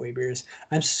these gateway beers,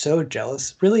 I'm so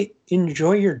jealous. Really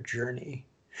enjoy your journey.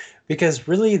 Because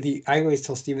really, I always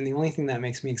tell Steven, the only thing that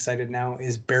makes me excited now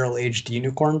is barrel-aged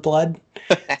unicorn blood.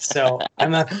 So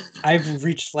I've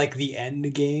reached like the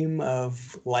end game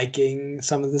of liking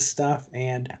some of this stuff.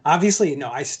 And obviously,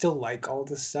 no, I still like all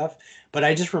this stuff. But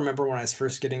I just remember when I was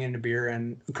first getting into beer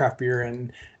and craft beer,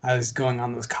 and I was going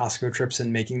on those Costco trips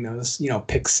and making those,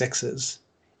 pick sixes.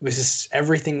 It was just,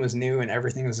 everything was new and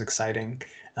everything was exciting.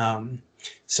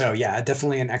 So yeah,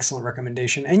 definitely an excellent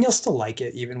recommendation, and you'll still like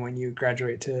it even when you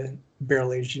graduate to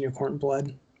barrel-aged unicorn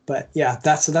blood. But yeah,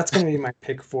 that's going to be my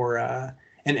pick for an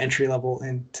entry level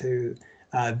into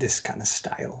this kind of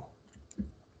style.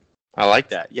 I like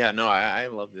that. Yeah, no, I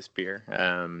love this beer.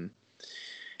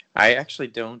 I actually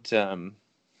don't.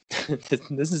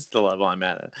 This is the level I'm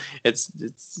at. It's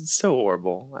so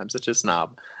horrible. I'm such a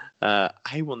snob.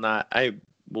 I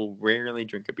will rarely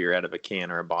drink a beer out of a can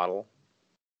or a bottle.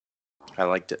 I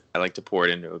like to pour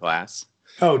it into a glass.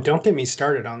 Oh, don't get me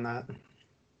started on that.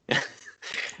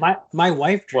 My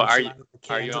wife drinks well, out of the cans.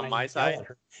 Are you on my side?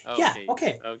 Oh, yeah,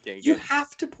 okay. You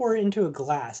have to pour it into a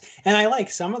glass. And I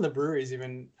like some of the breweries,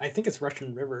 even I think it's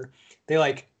Russian River, they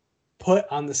like put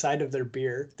on the side of their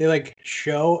beer, they like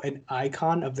show an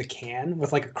icon of the can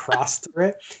with like a cross through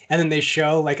it, and then they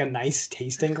show like a nice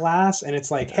tasting glass, and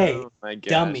it's like, hey,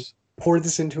 dummy, pour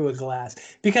this into a glass.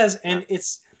 Because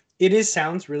it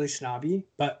sounds really snobby,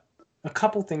 but a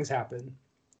couple things happen.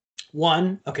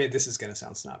 One, okay, this is gonna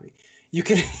sound snobby. You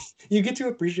get to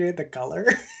appreciate the color,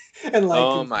 and like,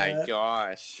 oh my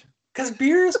gosh, because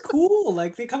beer is cool.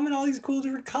 Like, they come in all these cool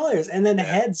different colors, and then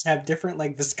heads have different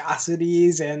like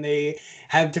viscosities, and they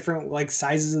have different like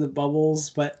sizes of the bubbles.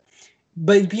 But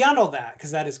beyond all that,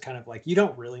 because that is kind of like, you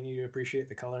don't really need to appreciate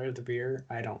the color of the beer.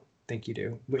 I don't think you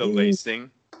do. The lacing.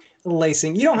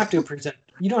 You don't have to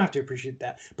appreciate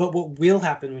that. But what will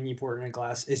happen when you pour it in a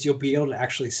glass is you'll be able to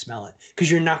actually smell it,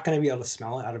 because you're not going to be able to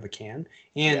smell it out of a can.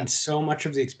 And so much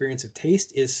of the experience of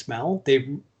taste is smell.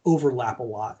 They overlap a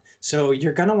lot. So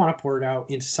you're going to want to pour it out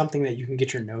into something that you can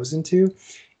get your nose into.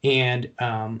 And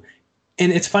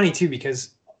it's funny too,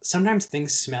 because sometimes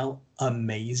things smell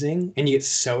amazing and you get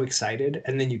so excited,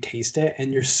 and then you taste it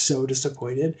and you're so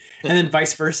disappointed. And then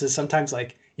vice versa. Sometimes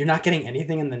like you're not getting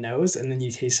anything in the nose, and then you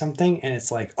taste something and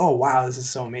it's like, oh wow, this is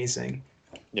so amazing.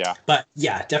 Yeah. But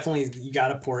yeah, definitely you got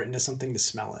to pour it into something to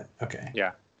smell it. Okay.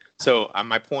 Yeah. So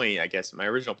my point, I guess, my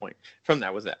original point from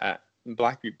that was that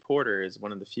Black Butte Porter is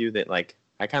one of the few that like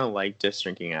I kind of like just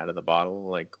drinking out of the bottle,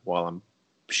 like while I'm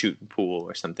shooting pool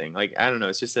or something. Like, I don't know,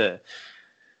 it's just a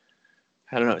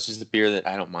beer that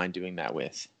I don't mind doing that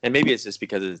with. And maybe it's just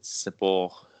because it's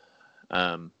simple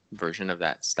version of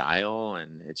that style,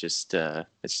 and it's just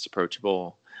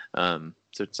approachable. So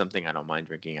it's something I don't mind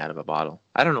drinking out of a bottle.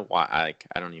 I don't know why.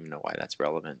 I don't even know why that's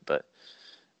relevant, but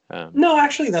no,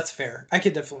 actually, that's fair. I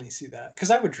could definitely see that, because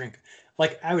I would drink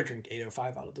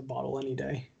 805 out of the bottle any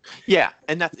day. Yeah,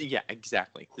 and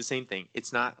exactly the same thing.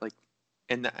 It's not like,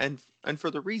 and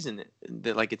for the reason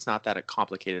that like it's not that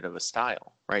complicated of a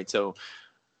style, right? So,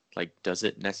 like, does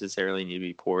it necessarily need to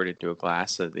be poured into a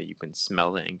glass so that you can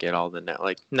smell it and get all the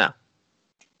like? No,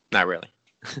 not really.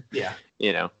 Yeah.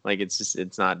 Like,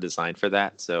 it's not designed for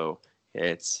that. So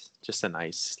it's just a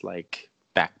nice like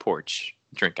back porch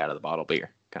drink out of the bottle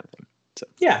beer kind of thing. So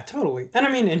yeah, totally. And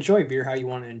I mean, enjoy beer how you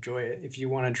want to enjoy it. If you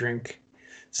want to drink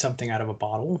something out of a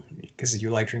bottle because you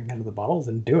like drinking out of the bottle,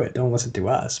 then do it. Don't listen to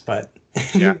us. But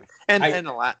yeah, and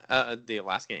the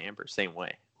Alaskan Amber, same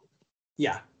way.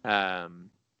 Yeah. And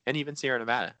even Sierra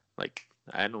Nevada, like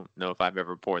I don't know if I've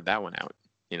ever poured that one out.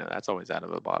 That's always out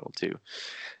of a bottle too.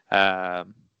 So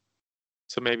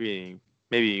maybe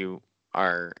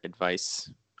our advice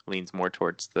leans more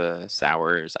towards the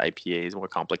sours, IPAs, more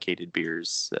complicated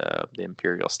beers, the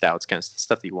imperial stouts, kind of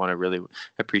stuff that you want to really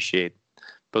appreciate,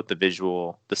 both the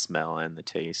visual, the smell, and the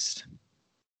taste.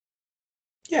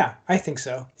 Yeah, I think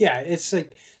so. Yeah, it's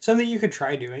like something you could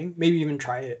try doing. Maybe even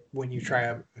try it when you try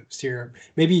a syrup.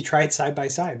 Maybe you try it side by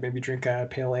side. Maybe drink a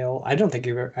pale ale. I don't think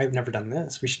I've never done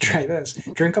this. We should try this.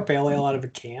 Drink a pale ale out of a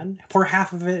can, pour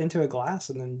half of it into a glass,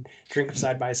 and then drink them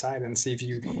side by side and see if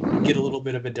you get a little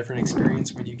bit of a different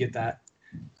experience when you get that.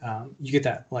 You get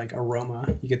that like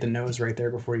aroma. You get the nose right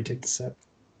there before you take the sip.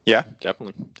 Yeah,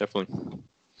 definitely.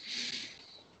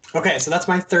 Okay, so that's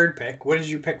my third pick. What did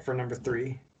you pick for number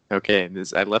 3? Okay,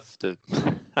 I left the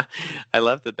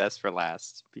best for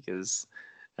last because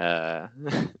I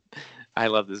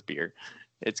love this beer.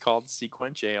 It's called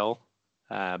Sequench Ale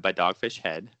by Dogfish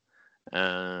Head.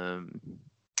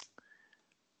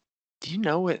 Do you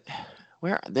know it?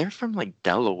 Where they're from, like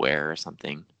Delaware or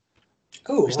something?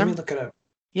 Oh, let me look it up.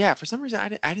 Yeah, for some reason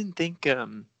I didn't think. I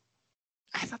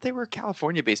thought they were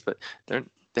California based, but they're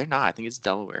not. I think it's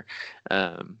Delaware.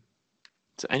 So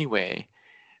anyway.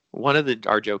 One of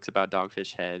our jokes about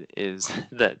Dogfish Head is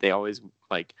that they always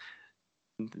like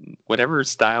whatever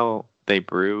style they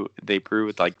brew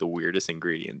with like the weirdest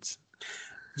ingredients.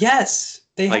 Yes,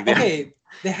 they have to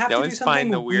do something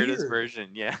find the weird. weirdest version.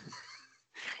 Yeah.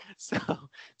 So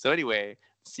anyway,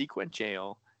 Sequench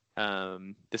Ale.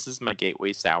 This is my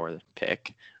gateway sour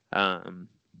pick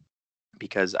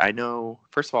because I know,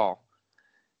 first of all,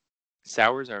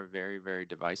 sours are very, very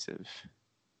divisive.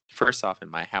 First off, in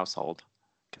my household.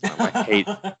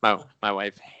 Because my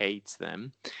wife hates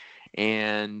them,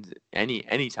 and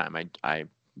anytime I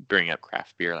bring up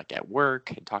craft beer, like at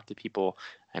work and talk to people,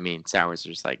 I mean sours are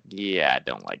just like, yeah, I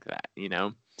don't like that,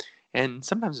 and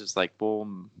sometimes it's like, well,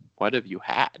 what have you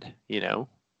had,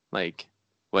 like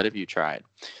what have you tried?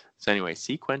 So anyway,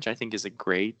 Sequench I think is a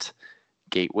great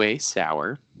gateway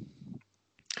sour.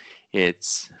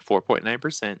 It's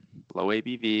 4.9% low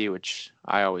ABV, which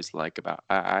I always like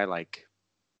I like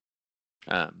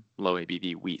low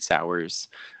ABV wheat sours,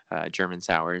 German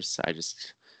sours. I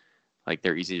just like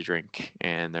they're easy to drink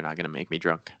and they're not going to make me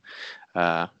drunk.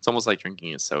 It's almost like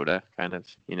drinking a soda, kind of,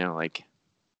 like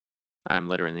I'm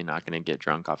literally not going to get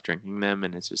drunk off drinking them,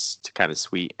 and it's just kind of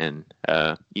sweet and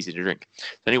easy to drink.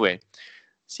 So anyway,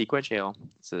 Sequench Ale,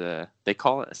 they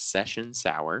call it a session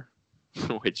sour,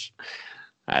 which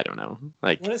I don't know.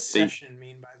 Like, what does session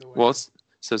mean, by the way? Well,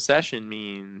 so session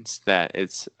means that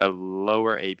it's a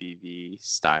lower ABV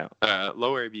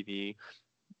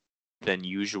than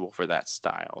usual for that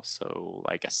style. So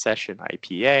like a session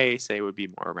IPA, say, would be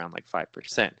more around like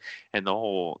 5%. And the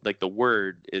whole, like the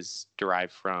word is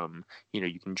derived from,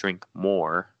 you can drink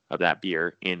more of that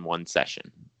beer in one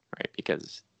session, right?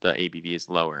 Because the ABV is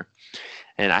lower.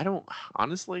 And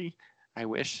I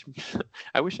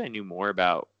wish I knew more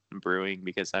about brewing,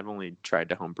 because I've only tried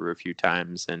to home brew a few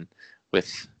times and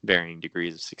with varying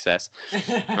degrees of success.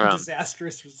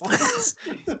 Disastrous results.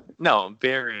 No,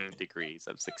 varying degrees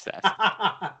of success.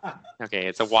 Okay,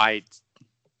 it's a wide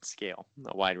scale,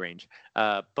 a wide range.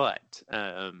 But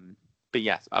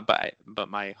yes, but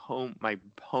my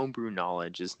homebrew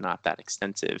knowledge is not that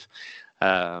extensive.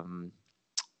 So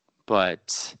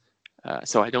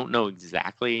I don't know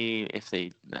exactly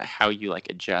how you like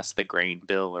adjust the grain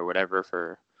bill or whatever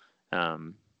for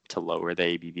to lower the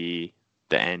ABV,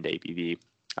 the end ABV.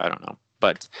 I don't know.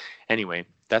 But anyway,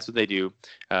 that's what they do.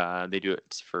 They do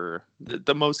it for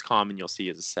the most common you'll see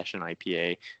is a session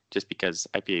IPA, just because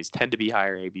IPAs tend to be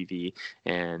higher ABV,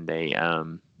 and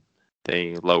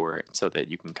they lower it so that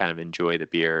you can kind of enjoy the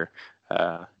beer.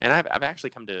 And I've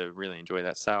actually come to really enjoy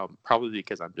that style, probably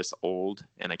because I'm just old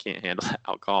and I can't handle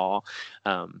alcohol.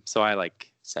 So I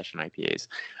like session IPAs.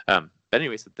 But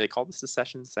anyway, so they call this a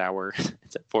session sour.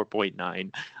 It's at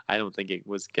 4.9. I don't think it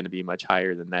was going to be much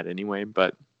higher than that anyway.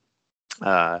 But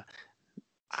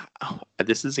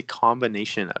this is a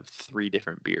combination of 3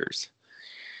 different beers.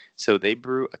 So they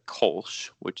brew a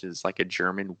Kolsch, which is like a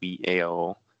German wheat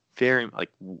ale. Very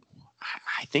like,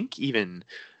 I think even,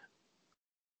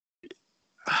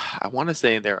 I want to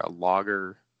say they're a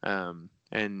lager.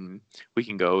 And we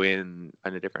can go in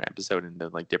on a different episode into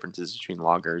like differences between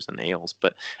lagers and ales,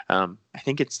 but I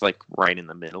think it's like right in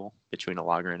the middle between a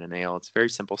lager and an ale. It's a very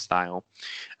simple style.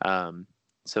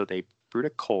 So they brewed a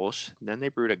Kolsch. Then they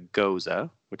brewed a Goza,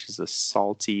 which is a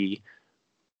salty,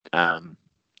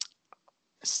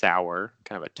 sour,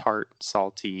 kind of a tart,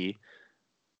 salty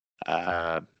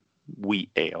wheat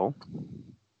ale.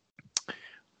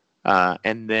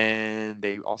 And then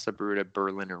they also brewed a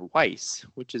Berliner Weiss,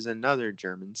 which is another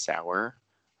German sour.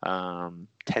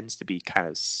 Tends to be kind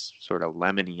of sort of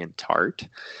lemony and tart.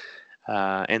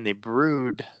 And they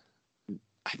brewed,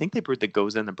 I think they brewed the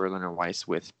Goza and the Berliner Weiss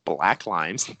with black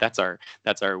limes. That's our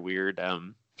weird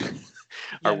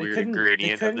our weird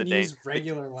ingredient they of the day. Use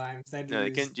regular limes. They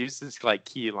couldn't use this like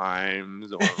key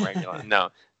limes or regular. No,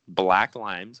 black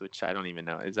limes, which I don't even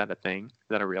know. Is that a thing? Is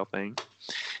that a real thing?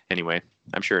 Anyway,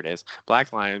 I'm sure it is.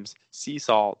 Black limes, sea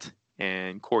salt,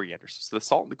 and coriander. So the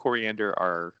salt and the coriander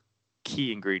are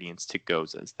key ingredients to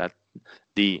Gozas. That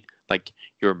the like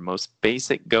your most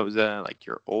basic Goza, like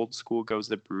your old school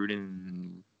Goza brewed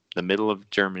in the middle of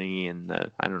Germany in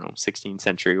the 16th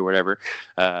century or whatever,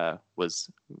 was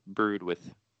brewed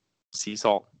with sea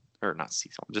salt, or not sea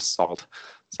salt, just salt,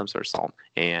 some sort of salt,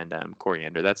 and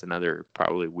coriander. That's another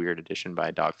probably weird addition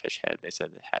by Dogfish Head. They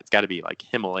said it's got to be like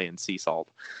Himalayan sea salt.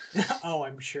 Oh,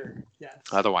 I'm sure. Yes.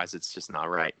 Otherwise, it's just not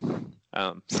right.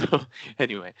 So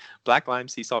anyway, black lime,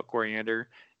 sea salt, coriander,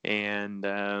 and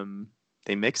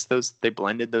they mixed those. They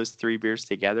blended those 3 beers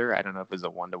together. I don't know if it was a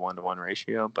 1-to-1-to-1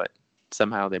 ratio, but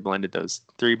somehow they blended those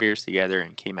 3 beers together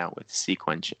and came out with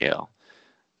Sequench Ale.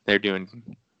 They're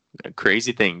doing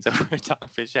crazy things over at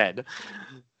Dogfish Head.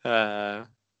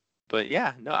 But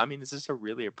yeah, no, I mean, it's just a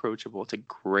really approachable, it's a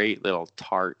great little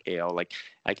tart ale. Like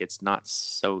it's not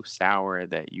so sour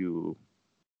that you,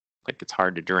 like, it's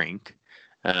hard to drink.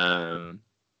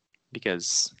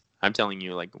 Because I'm telling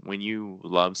you, like, when you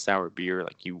love sour beer,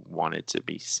 like, you want it to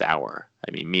be sour.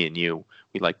 I mean, me and you,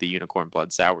 we like the Unicorn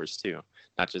Blood sours too,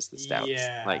 not just the stouts.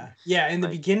 Yeah. In the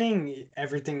beginning,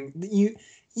 everything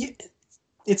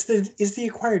it's the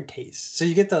acquired taste. So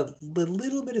you get the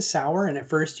little bit of sour, and at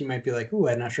first you might be like, "Ooh,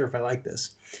 I'm not sure if I like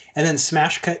this." And then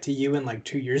smash cut to you in like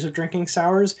 2 years of drinking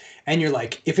sours, and you're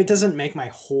like, if it doesn't make my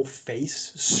whole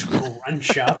face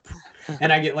scrunch up,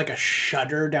 and I get like a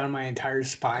shudder down my entire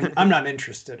spine, I'm not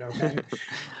interested. Okay.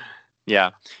 Yeah,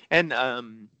 and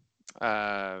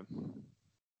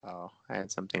I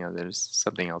had something. There's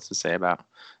something else to say about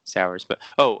sours, but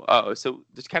so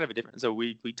there's kind of a difference. So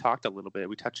we talked a little bit.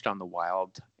 We touched on the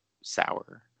wild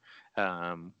sour,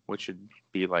 which would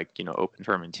be like, open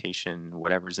fermentation,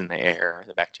 whatever's in the air,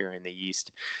 the bacteria and the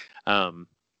yeast.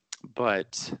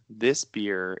 But this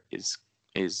beer is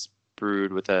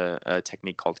brewed with a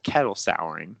technique called kettle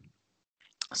souring.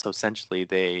 So essentially,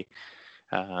 they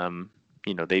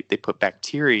put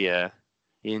bacteria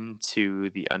into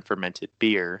the unfermented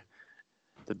beer.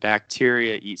 The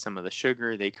bacteria eat some of the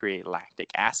sugar. They create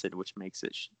lactic acid, which makes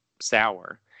it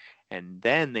sour. And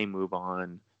then they move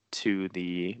on to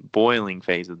the boiling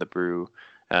phase of the brew,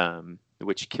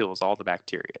 which kills all the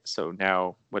bacteria. So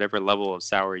now whatever level of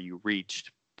sour you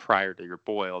reached prior to your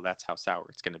boil, that's how sour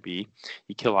it's going to be.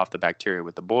 You kill off the bacteria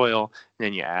with the boil, and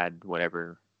then you add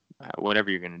whatever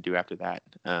you're going to do after that.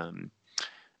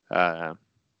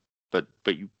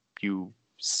 But you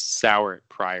sour it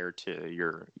prior to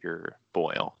your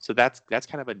boil. So that's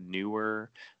kind of a newer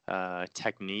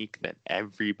technique that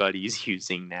everybody's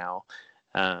using now.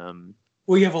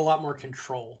 Well, you have a lot more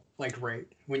control, right,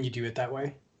 when you do it that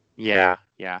way. Yeah.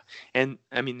 And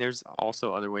I mean, there's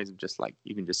also other ways of just like,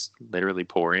 you can just literally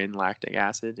pour in lactic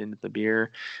acid into the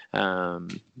beer.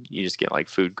 You just get like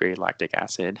food grade lactic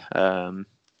acid. And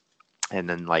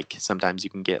then like sometimes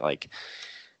you can get like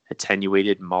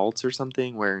attenuated malts or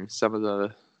something, where some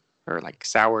of or like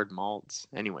soured malts.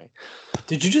 Anyway,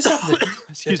 did you just have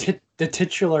the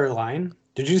titular line?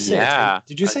 Did you say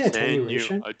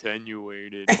attenuation?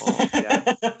 Attenuated malt.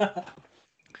 Yeah.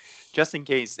 Just in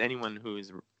case anyone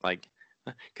who's like,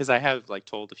 because I have like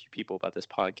told a few people about this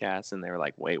podcast and they were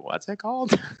like, "Wait, what's it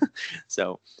called?"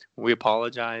 So we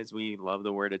apologize. We love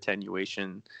the word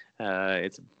attenuation.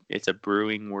 It's a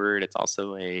brewing word. It's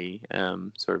also a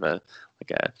sort of a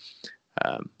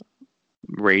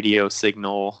radio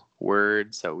signal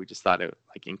word. So we just thought it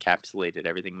like encapsulated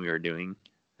everything we were doing.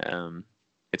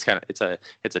 It's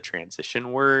a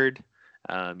transition word.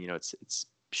 It's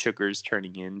sugars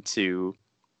turning into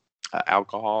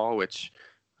alcohol, which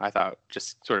I thought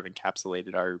just sort of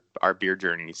encapsulated our beer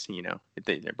journeys.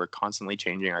 We're constantly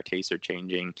changing. Our tastes are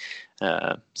changing.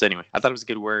 So anyway, I thought it was a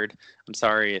good word. I'm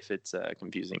sorry if it's a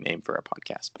confusing name for our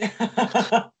podcast.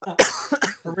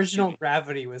 Original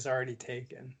gravity was already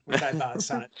taken, which I thought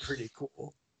sounded pretty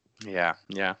cool. Yeah.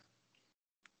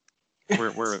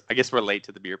 I guess we're late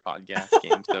to the beer podcast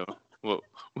game, so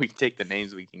we can take the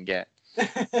names we can get.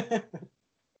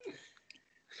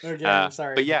 Okay, I'm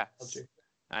sorry. But yeah,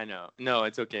 I know. No,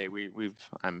 it's okay.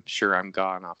 I'm sure I'm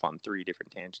gone off on 3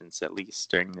 different tangents at least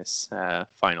during this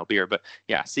final beer. But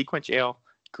yeah, Sequence Ale,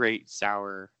 great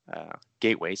sour,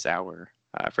 gateway sour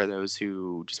for those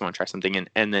who just want to try something,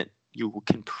 and that you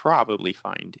can probably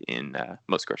find in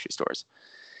most grocery stores.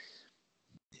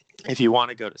 If you want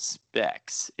to go to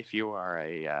Specs, if you are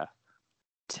a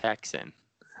Texan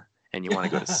and you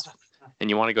want to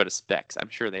go to Specs, I'm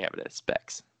sure they have it at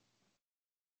Specs.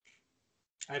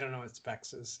 I don't know what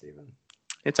Specs is, Steven.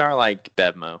 It's our like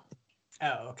Bevmo.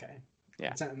 Oh, okay.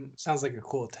 Yeah. It sounds like a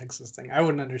cool Texas thing. I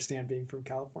wouldn't understand being from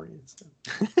California. So.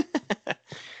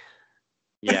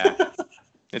 Yeah.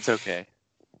 It's okay.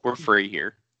 We're free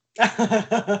here.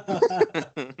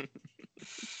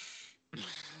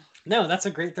 No, that's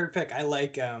a great third pick. I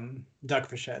like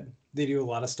Duckfish Head. They do a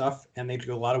lot of stuff, and they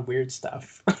do a lot of weird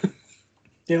stuff.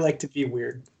 They like to be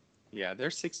weird. Yeah, their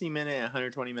 60-minute,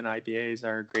 120-minute IPAs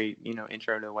are a great,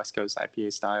 intro to the West Coast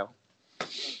IPA style.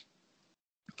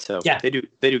 So yeah, they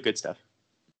do good stuff.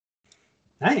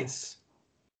 Nice.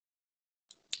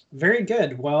 Very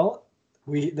good. Well,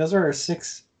 those are our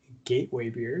 6 gateway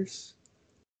beers.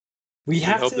 We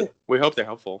hope they're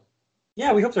helpful.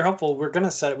 Yeah, we hope they're helpful. We got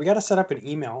to set up an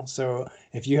email. So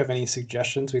if you have any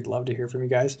suggestions, we'd love to hear from you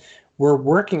guys. We're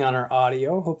working on our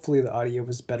audio. Hopefully the audio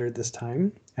was better this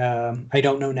time. I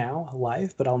don't know now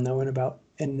live, but I'll know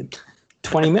in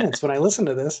 20 minutes when I listen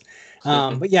to this.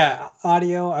 But yeah,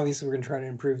 audio, obviously we're going to try to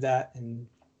improve that, and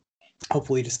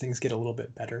hopefully just things get a little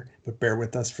bit better. But bear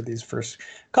with us for these first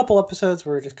couple episodes.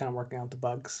 We're just kind of working out the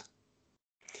bugs.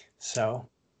 So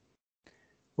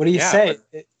what do you say?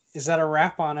 Is that a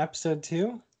wrap on episode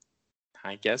 2?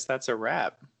 I guess that's a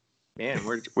wrap. Man,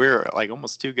 we're like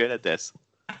almost too good at this.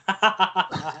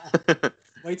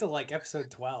 Wait till like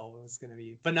episode 12. It's going to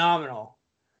be phenomenal.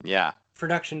 Yeah.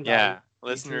 Production value. Yeah.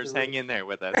 Listeners, hang in there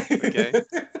with us. Okay.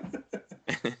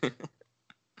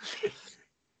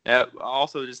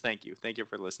 Also, just thank you. Thank you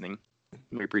for listening.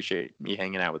 We appreciate you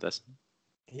hanging out with us.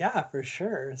 Yeah, for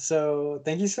sure. So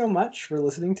thank you so much for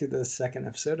listening to the second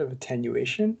episode of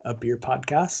Attenuation, a beer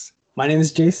podcast. My name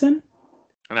is Jason.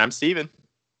 And I'm Steven.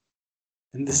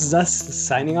 And this is us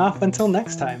signing off until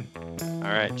next time.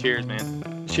 All right. Cheers,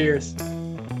 man. Cheers.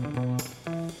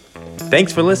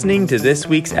 Thanks for listening to this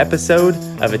week's episode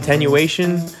of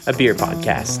Attenuation, a beer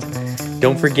podcast.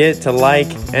 Don't forget to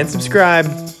like and subscribe,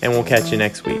 and we'll catch you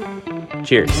next week.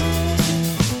 Cheers.